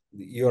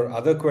your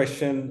other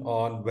question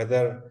on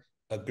whether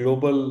a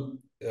global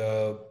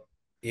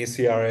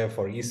ACRF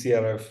or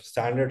ECRF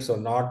standards are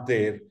not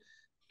there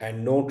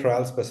and no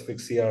trial specific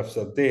CRFs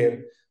are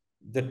there,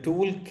 the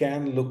tool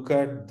can look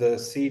at the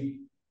C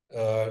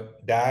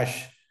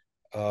dash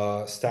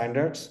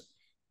standards,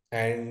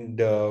 and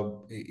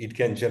it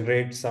can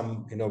generate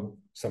some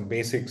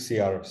basic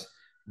CRFs.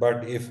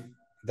 But if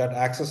that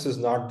access is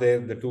not there,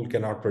 the tool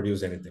cannot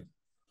produce anything.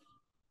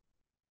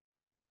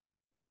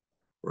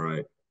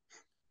 Right.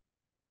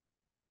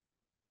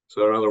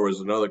 So in other words,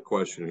 another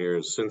question here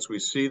is, since we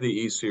see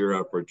the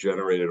ECRF are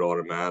generated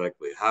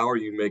automatically, how are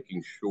you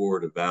making sure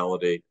to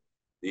validate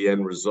the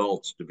end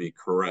results to be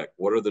correct?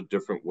 What are the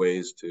different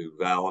ways to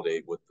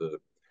validate what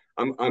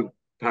I'm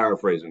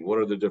paraphrasing, what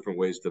are the different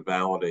ways to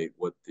validate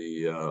what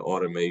the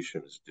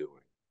automation is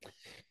doing?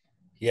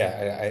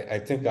 Yeah, I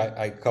think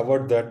I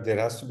covered that. There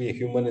has to be a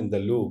human in the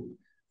loop,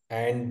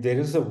 and there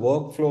is a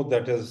workflow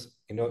that is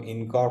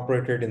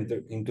incorporated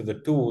into the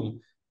tool,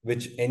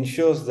 which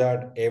ensures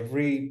that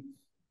every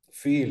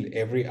field,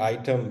 every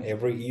item,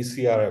 every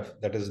ECRF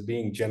that is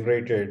being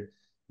generated,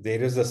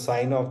 there is a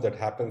sign off that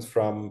happens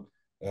from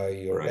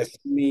your Right.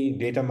 SME,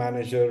 data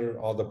manager,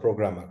 or the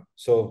programmer.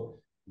 So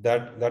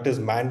that is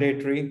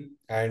mandatory,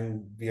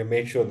 and we have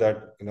made sure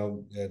that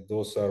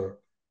those are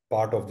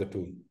part of the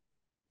tool.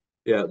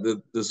 Yeah,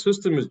 the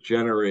system is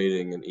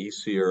generating an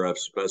ECRF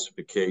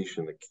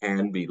specification that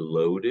can be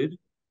loaded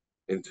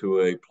into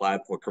a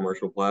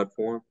commercial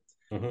platform.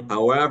 Mm-hmm.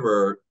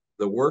 However,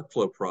 the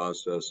workflow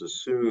process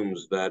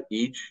assumes that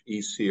each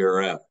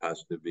ECRF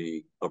has to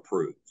be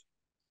approved.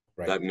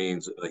 Right. That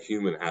means a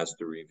human has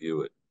to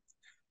review it.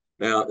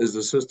 Now, is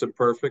the system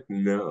perfect?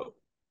 No.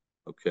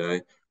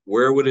 Okay.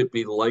 Where would it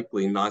be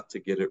likely not to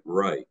get it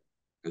right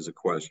is a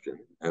question.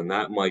 And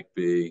that might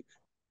be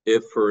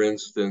if, for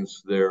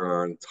instance, there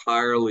are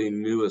entirely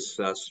new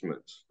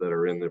assessments that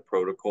are in the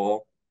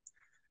protocol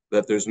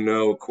that there's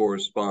no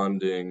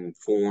corresponding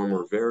form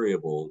or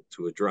variable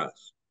to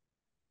address.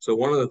 So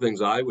one of the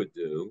things I would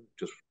do,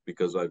 just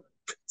because I've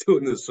been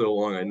doing this so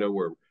long, I know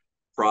where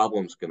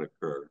problems can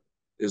occur,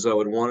 is I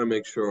would want to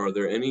make sure, are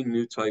there any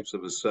new types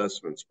of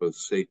assessments, both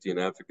safety and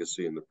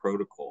efficacy in the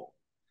protocol,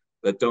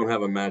 that don't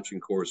have a matching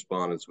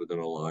correspondence within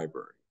a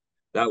library?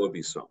 That would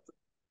be something.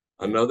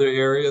 Another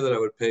area that I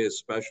would pay a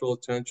special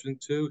attention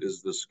to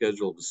is the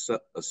scheduled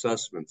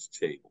assessments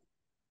table.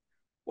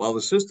 While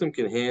the system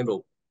can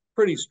handle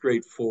pretty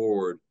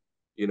straightforward,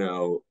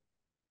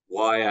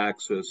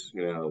 y-axis,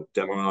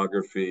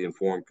 demography,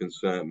 informed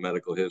consent,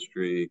 medical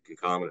history,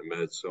 concomitant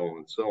meds, so on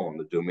and so on,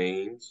 the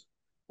domains,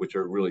 which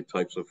are really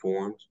types of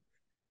forms.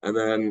 And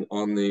then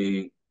on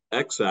the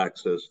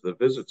x-axis, the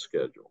visit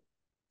schedule.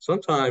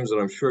 Sometimes,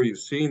 and I'm sure you've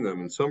seen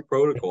them in some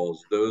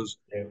protocols,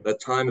 that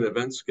time and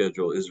event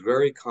schedule is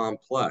very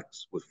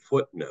complex with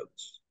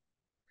footnotes.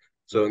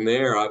 So in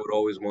there, I would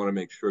always want to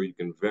make sure you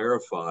can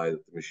verify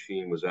that the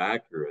machine was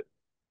accurate.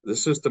 The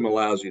system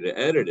allows you to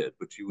edit it,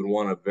 but you would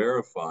want to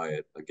verify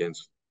it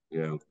against,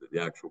 the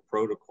actual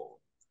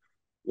protocol.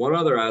 one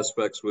other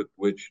aspect with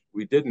which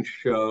we didn't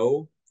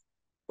show,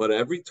 but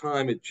every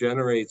time it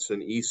generates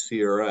an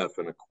ECRF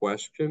and a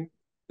question,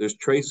 there's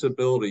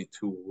traceability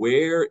to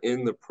where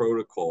in the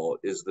protocol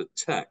is the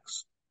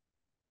text,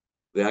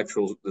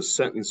 the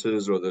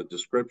sentences or the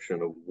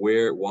description of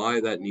why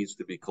that needs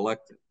to be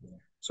collected.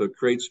 So it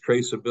creates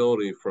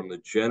traceability from the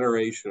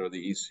generation of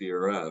the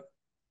ECRF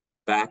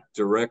back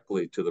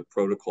directly to the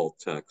protocol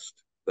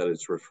text that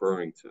it's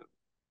referring to.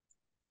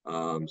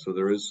 So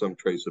there is some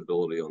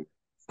traceability on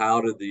how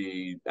did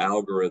the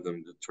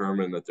algorithm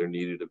determine that there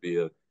needed to be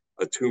a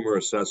tumor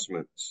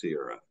assessment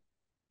CRF,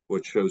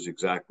 which shows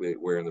exactly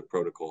where in the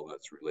protocol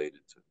that's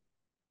related to.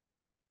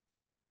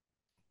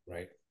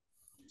 Right.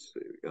 Let's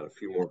see, we got a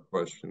few more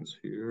questions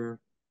here.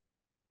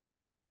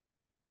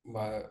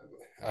 I,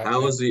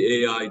 How is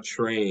the AI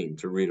trained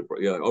to read a?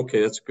 Yeah,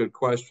 okay, that's a good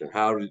question.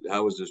 How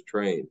was this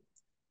trained?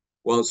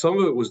 Well, some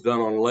of it was done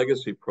on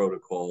legacy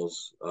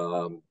protocols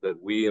that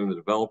we and the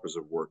developers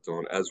have worked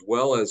on, as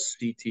well as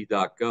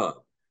CT.gov.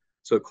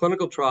 So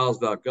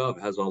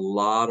clinicaltrials.gov has a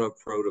lot of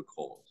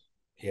protocols.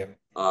 Yep.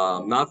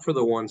 Not for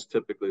the ones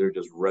typically they're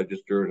just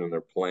registered and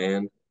they're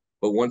planned,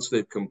 but once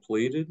they've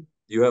completed,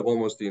 you have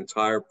almost the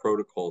entire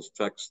protocol's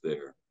text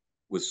there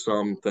with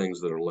some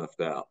things that are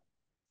left out.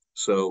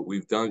 So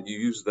you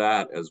use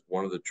that as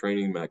one of the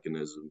training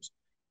mechanisms,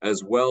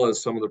 as well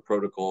as some of the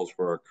protocols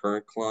for our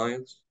current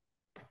clients.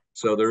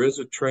 So there is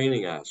a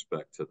training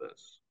aspect to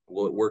this.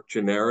 Will it work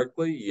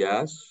generically?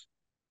 Yes,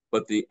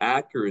 but the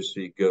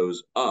accuracy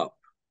goes up.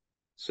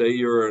 Say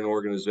you're an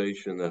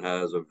organization that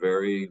has a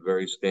very,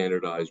 very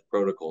standardized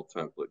protocol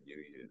template you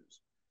use.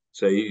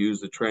 Say you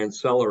use the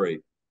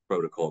Transcelerate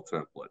protocol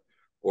template,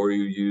 or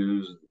you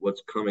use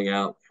what's coming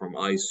out from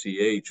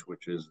ICH,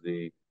 which is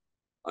the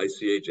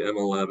ICH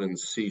M11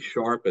 C#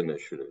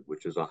 initiative,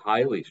 which is a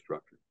highly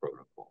structured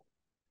protocol.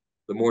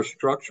 The more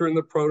structure in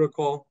the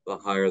protocol, the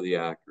higher the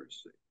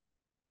accuracy.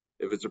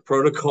 If it's a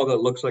protocol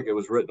that looks like it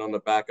was written on the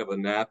back of a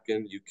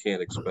napkin, you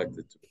can't expect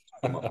it to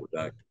come up with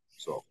accurate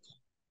results.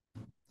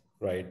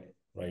 Right,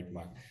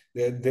 Mark.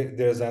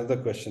 There's another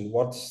question.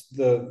 What's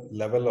the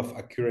level of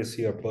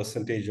accuracy or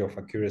percentage of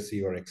accuracy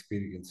you're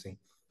experiencing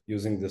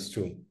using this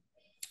tool?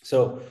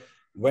 So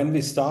when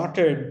we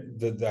started,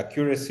 the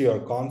accuracy or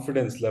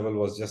confidence level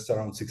was just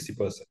around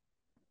 60%.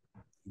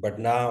 But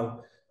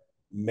now,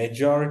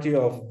 majority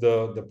of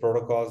the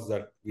protocols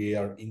that we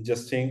are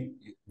ingesting,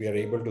 we are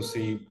able to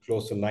see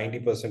close to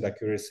 90%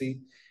 accuracy.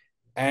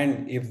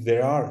 And if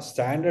there are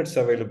standards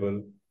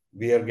available,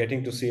 we are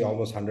getting to see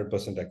almost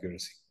 100%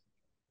 accuracy.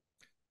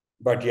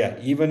 But yeah,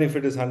 even if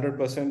it is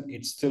 100%,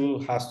 it still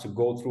has to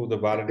go through the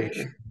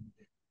validation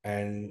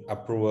and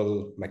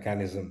approval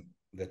mechanism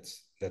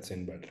that's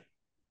inbuilt.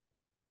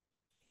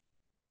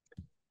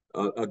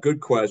 A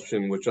good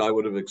question, which I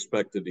would have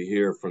expected to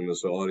hear from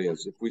this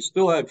audience. If we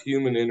still have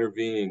human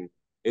intervening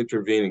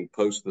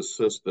post the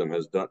system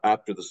has done,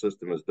 after the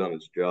system has done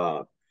its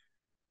job,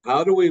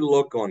 how do we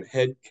look on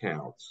head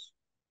counts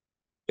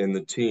in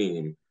the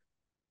team?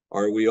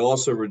 Are we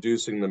also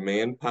reducing the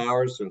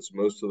manpower since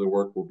most of the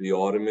work will be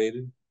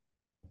automated?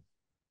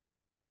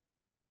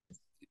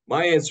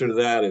 My answer to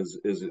that is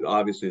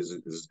obviously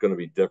is going to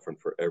be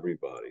different for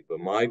everybody. But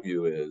my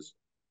view is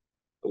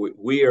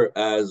we are,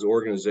 as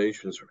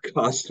organizations, are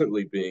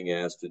constantly being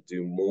asked to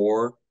do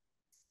more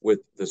with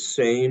the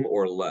same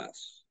or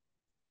less.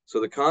 So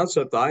the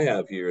concept I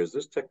have here is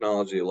this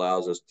technology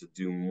allows us to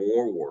do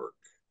more work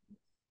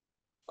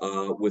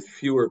with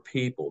fewer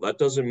people. That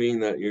doesn't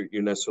mean that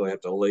you necessarily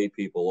have to lay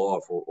people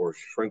off or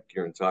shrink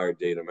your entire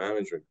data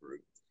management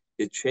group.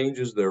 It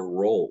changes their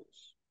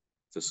roles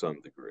to some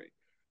degree.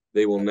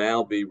 They will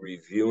now be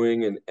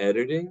reviewing and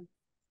editing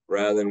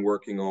rather than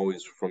working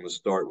always from the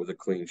start with a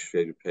clean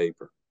sheet of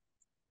paper.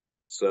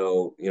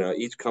 So,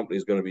 each company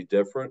is going to be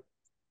different.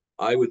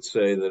 I would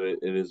say that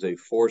it is a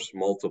force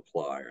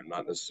multiplier,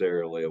 not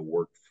necessarily a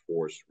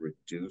workforce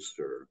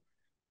reducer,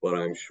 but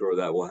I'm sure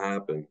that will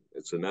happen.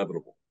 It's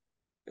inevitable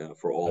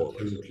for all of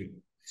us.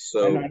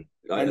 So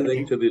I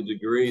think to the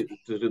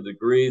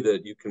degree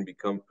that you can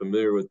become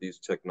familiar with these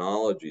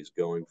technologies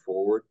going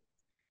forward,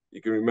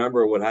 you can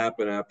remember what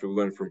happened after we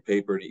went from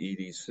paper to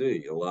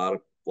EDC. A lot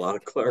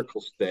of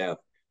clerical staff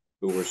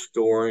who were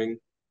storing,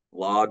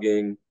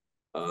 logging,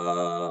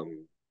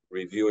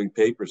 reviewing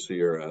paper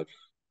CRFs,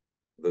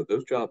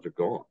 those jobs are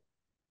gone.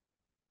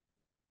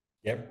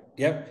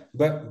 Yep.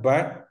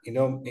 But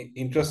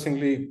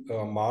interestingly,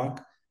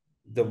 Mark,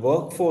 the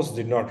workforce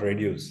did not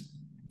reduce.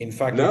 In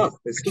fact, no,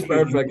 it's a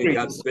matter of fact, it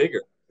got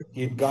bigger.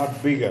 It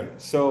got bigger.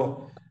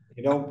 So,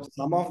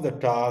 some of the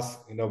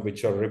tasks,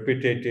 which are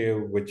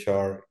repetitive, which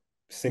are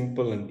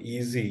simple and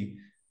easy,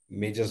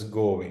 may just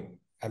go away.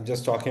 I'm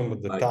just talking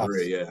about the tasks. I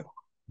agree, yeah.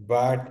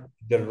 But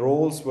the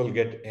roles will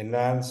get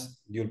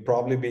enhanced. You'll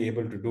probably be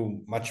able to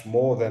do much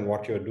more than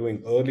what you're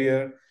doing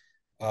earlier.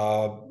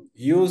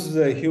 Use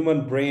the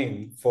human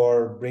brain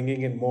for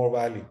bringing in more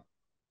value,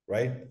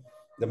 right?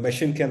 The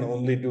machine can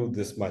only do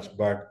this much,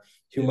 but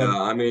human.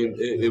 Yeah, I mean,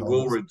 it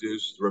will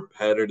reduce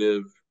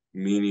repetitive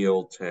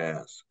menial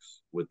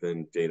tasks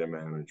within data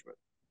management.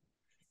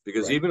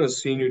 Because Right. even a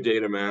senior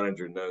data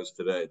manager knows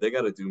today they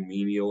got to do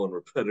menial and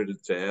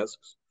repetitive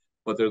tasks,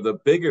 but they're the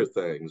bigger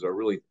things are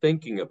really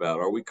thinking about,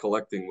 are we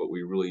collecting what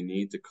we really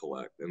need to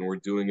collect and we're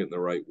doing it in the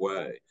right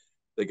way?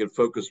 They can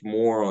focus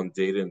more on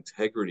data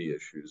integrity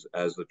issues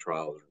as the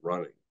trial is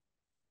running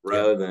Yeah.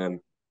 rather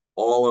than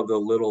all of the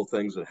little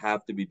things that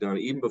have to be done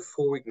even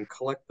before we can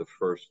collect the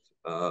first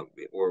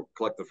or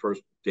collect the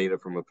first data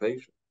from a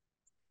patient.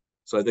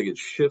 So I think it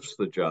shifts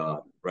the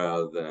job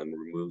rather than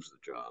removes the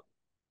job.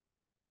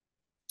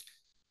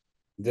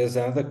 There's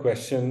another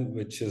question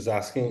which is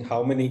asking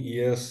how many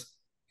years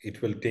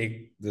it will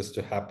take this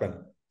to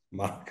happen,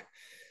 Mark.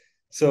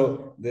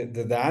 So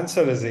the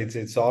answer is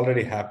it's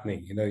already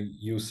happening.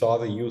 You saw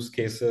the use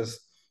cases.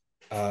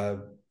 Uh,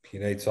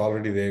 it's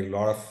already there. A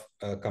lot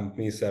of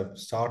companies have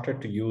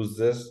started to use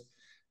this.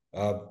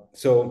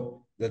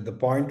 So the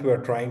point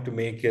we're trying to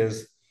make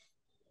is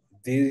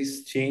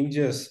these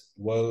changes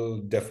will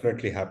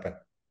definitely happen.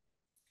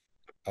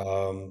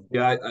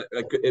 Yeah,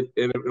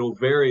 it'll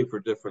vary for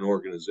different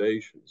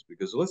organizations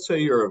because let's say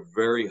you're a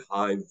very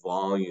high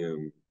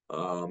volume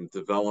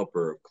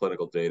developer of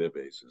clinical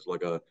databases,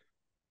 like a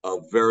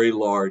very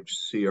large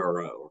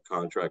CRO or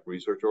contract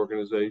research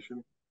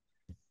organization,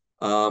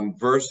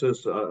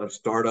 versus a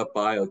startup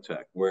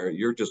biotech where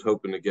you're just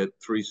hoping to get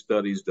 3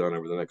 studies done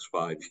over the next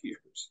 5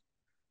 years.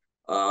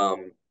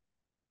 Um,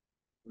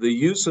 the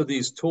use of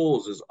these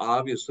tools is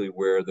obviously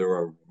where there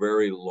are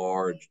very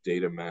large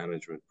data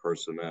management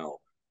personnel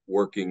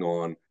working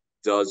on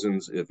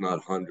dozens, if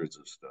not hundreds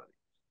of studies,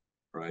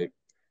 right?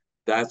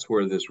 That's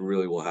where this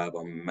really will have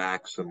a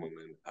maximum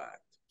impact.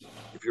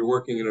 If you're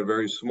working in a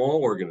very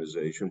small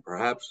organization,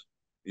 perhaps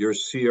your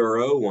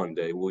CRO one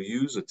day will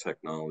use a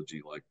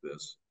technology like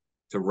this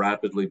to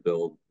rapidly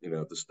build,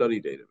 the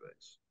study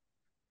database.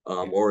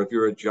 yeah, Or if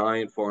you're a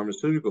giant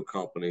pharmaceutical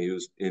company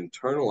who's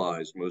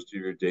internalized most of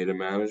your data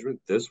management,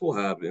 this will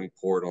have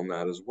import on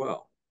that as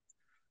well.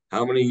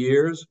 How many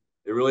years?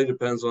 It really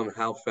depends on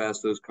how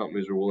fast those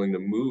companies are willing to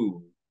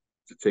move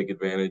to take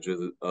advantage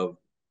of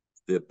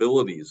the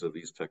abilities of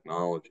these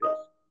technologies.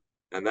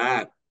 And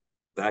that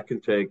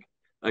can take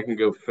that can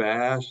go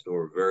fast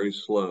or very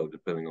slow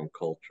depending on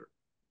culture.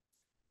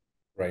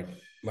 right.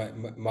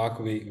 Mark,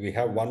 we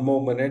have 1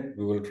 more minute.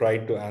 We will try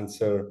to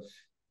answer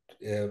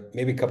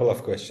maybe a couple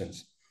of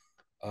questions.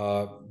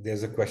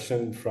 There's a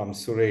question from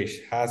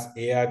Suresh. Has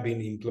AI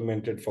been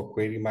implemented for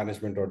query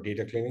management or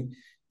data cleaning?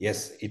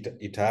 Yes,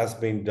 it has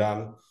been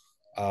done.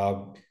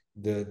 Uh,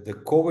 the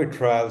COVID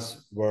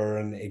trials were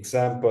an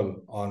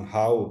example on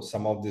how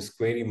some of this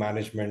query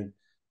management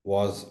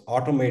was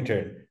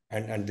automated,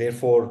 and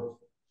therefore,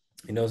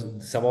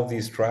 some of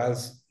these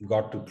trials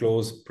got to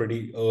close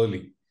pretty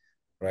early,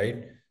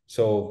 right?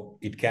 So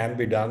it can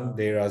be done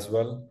there as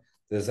well.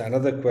 There's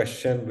another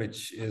question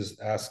which is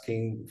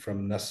asking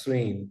from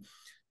Nasreen,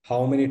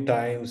 how many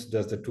times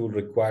does the tool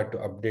require to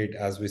update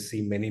as we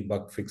see many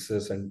bug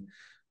fixes and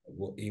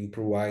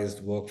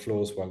improvised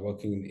workflows while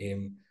working in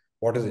AIM?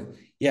 What is it?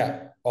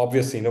 Yeah,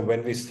 obviously,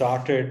 when we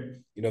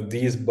started,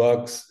 these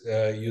bugs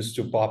used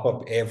to pop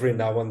up every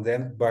now and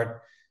then, but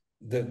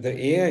the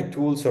AI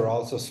tools are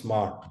also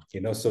smart,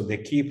 so they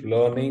keep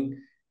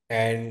learning.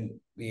 And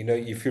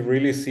if you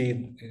really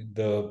see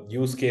the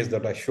use case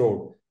that I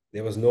showed,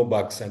 there was no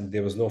bugs and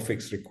there was no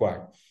fix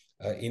required.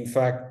 In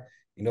fact,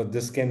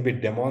 this can be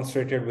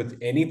demonstrated with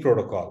any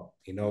protocol,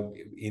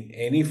 in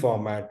any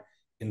format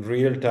in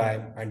real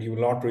time, and you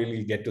will not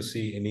really get to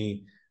see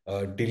any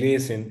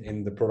delays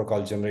in the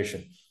protocol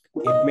generation.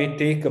 It may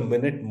take a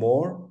minute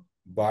more,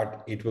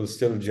 but it will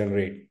still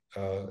generate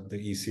the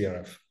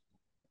ECRF.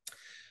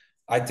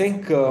 I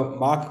think,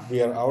 Mark,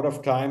 we are out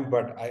of time,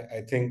 but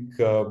I think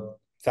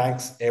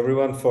thanks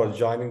everyone for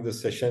joining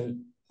this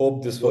session.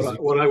 Hope this was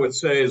What I would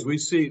say is we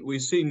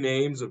see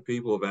names of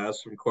people who have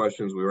asked some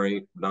questions we were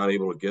not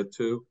able to get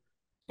to,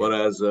 yeah. but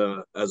as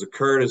a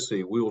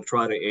courtesy, we will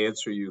try to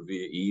answer you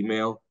via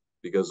email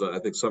because I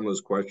think some of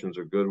those questions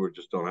are good. We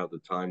just don't have the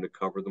time to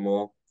cover them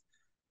all.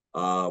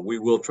 We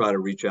will try to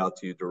reach out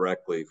to you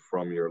directly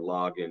from your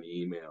login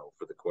email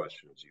for the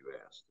questions you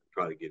asked and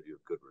try to give you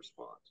a good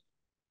response.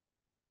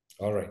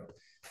 All right.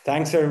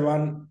 Thanks,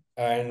 everyone.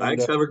 And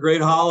Thanks. Have a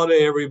great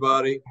holiday,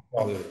 everybody.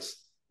 always.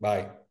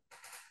 Bye.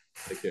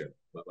 Take care.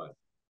 Bye bye.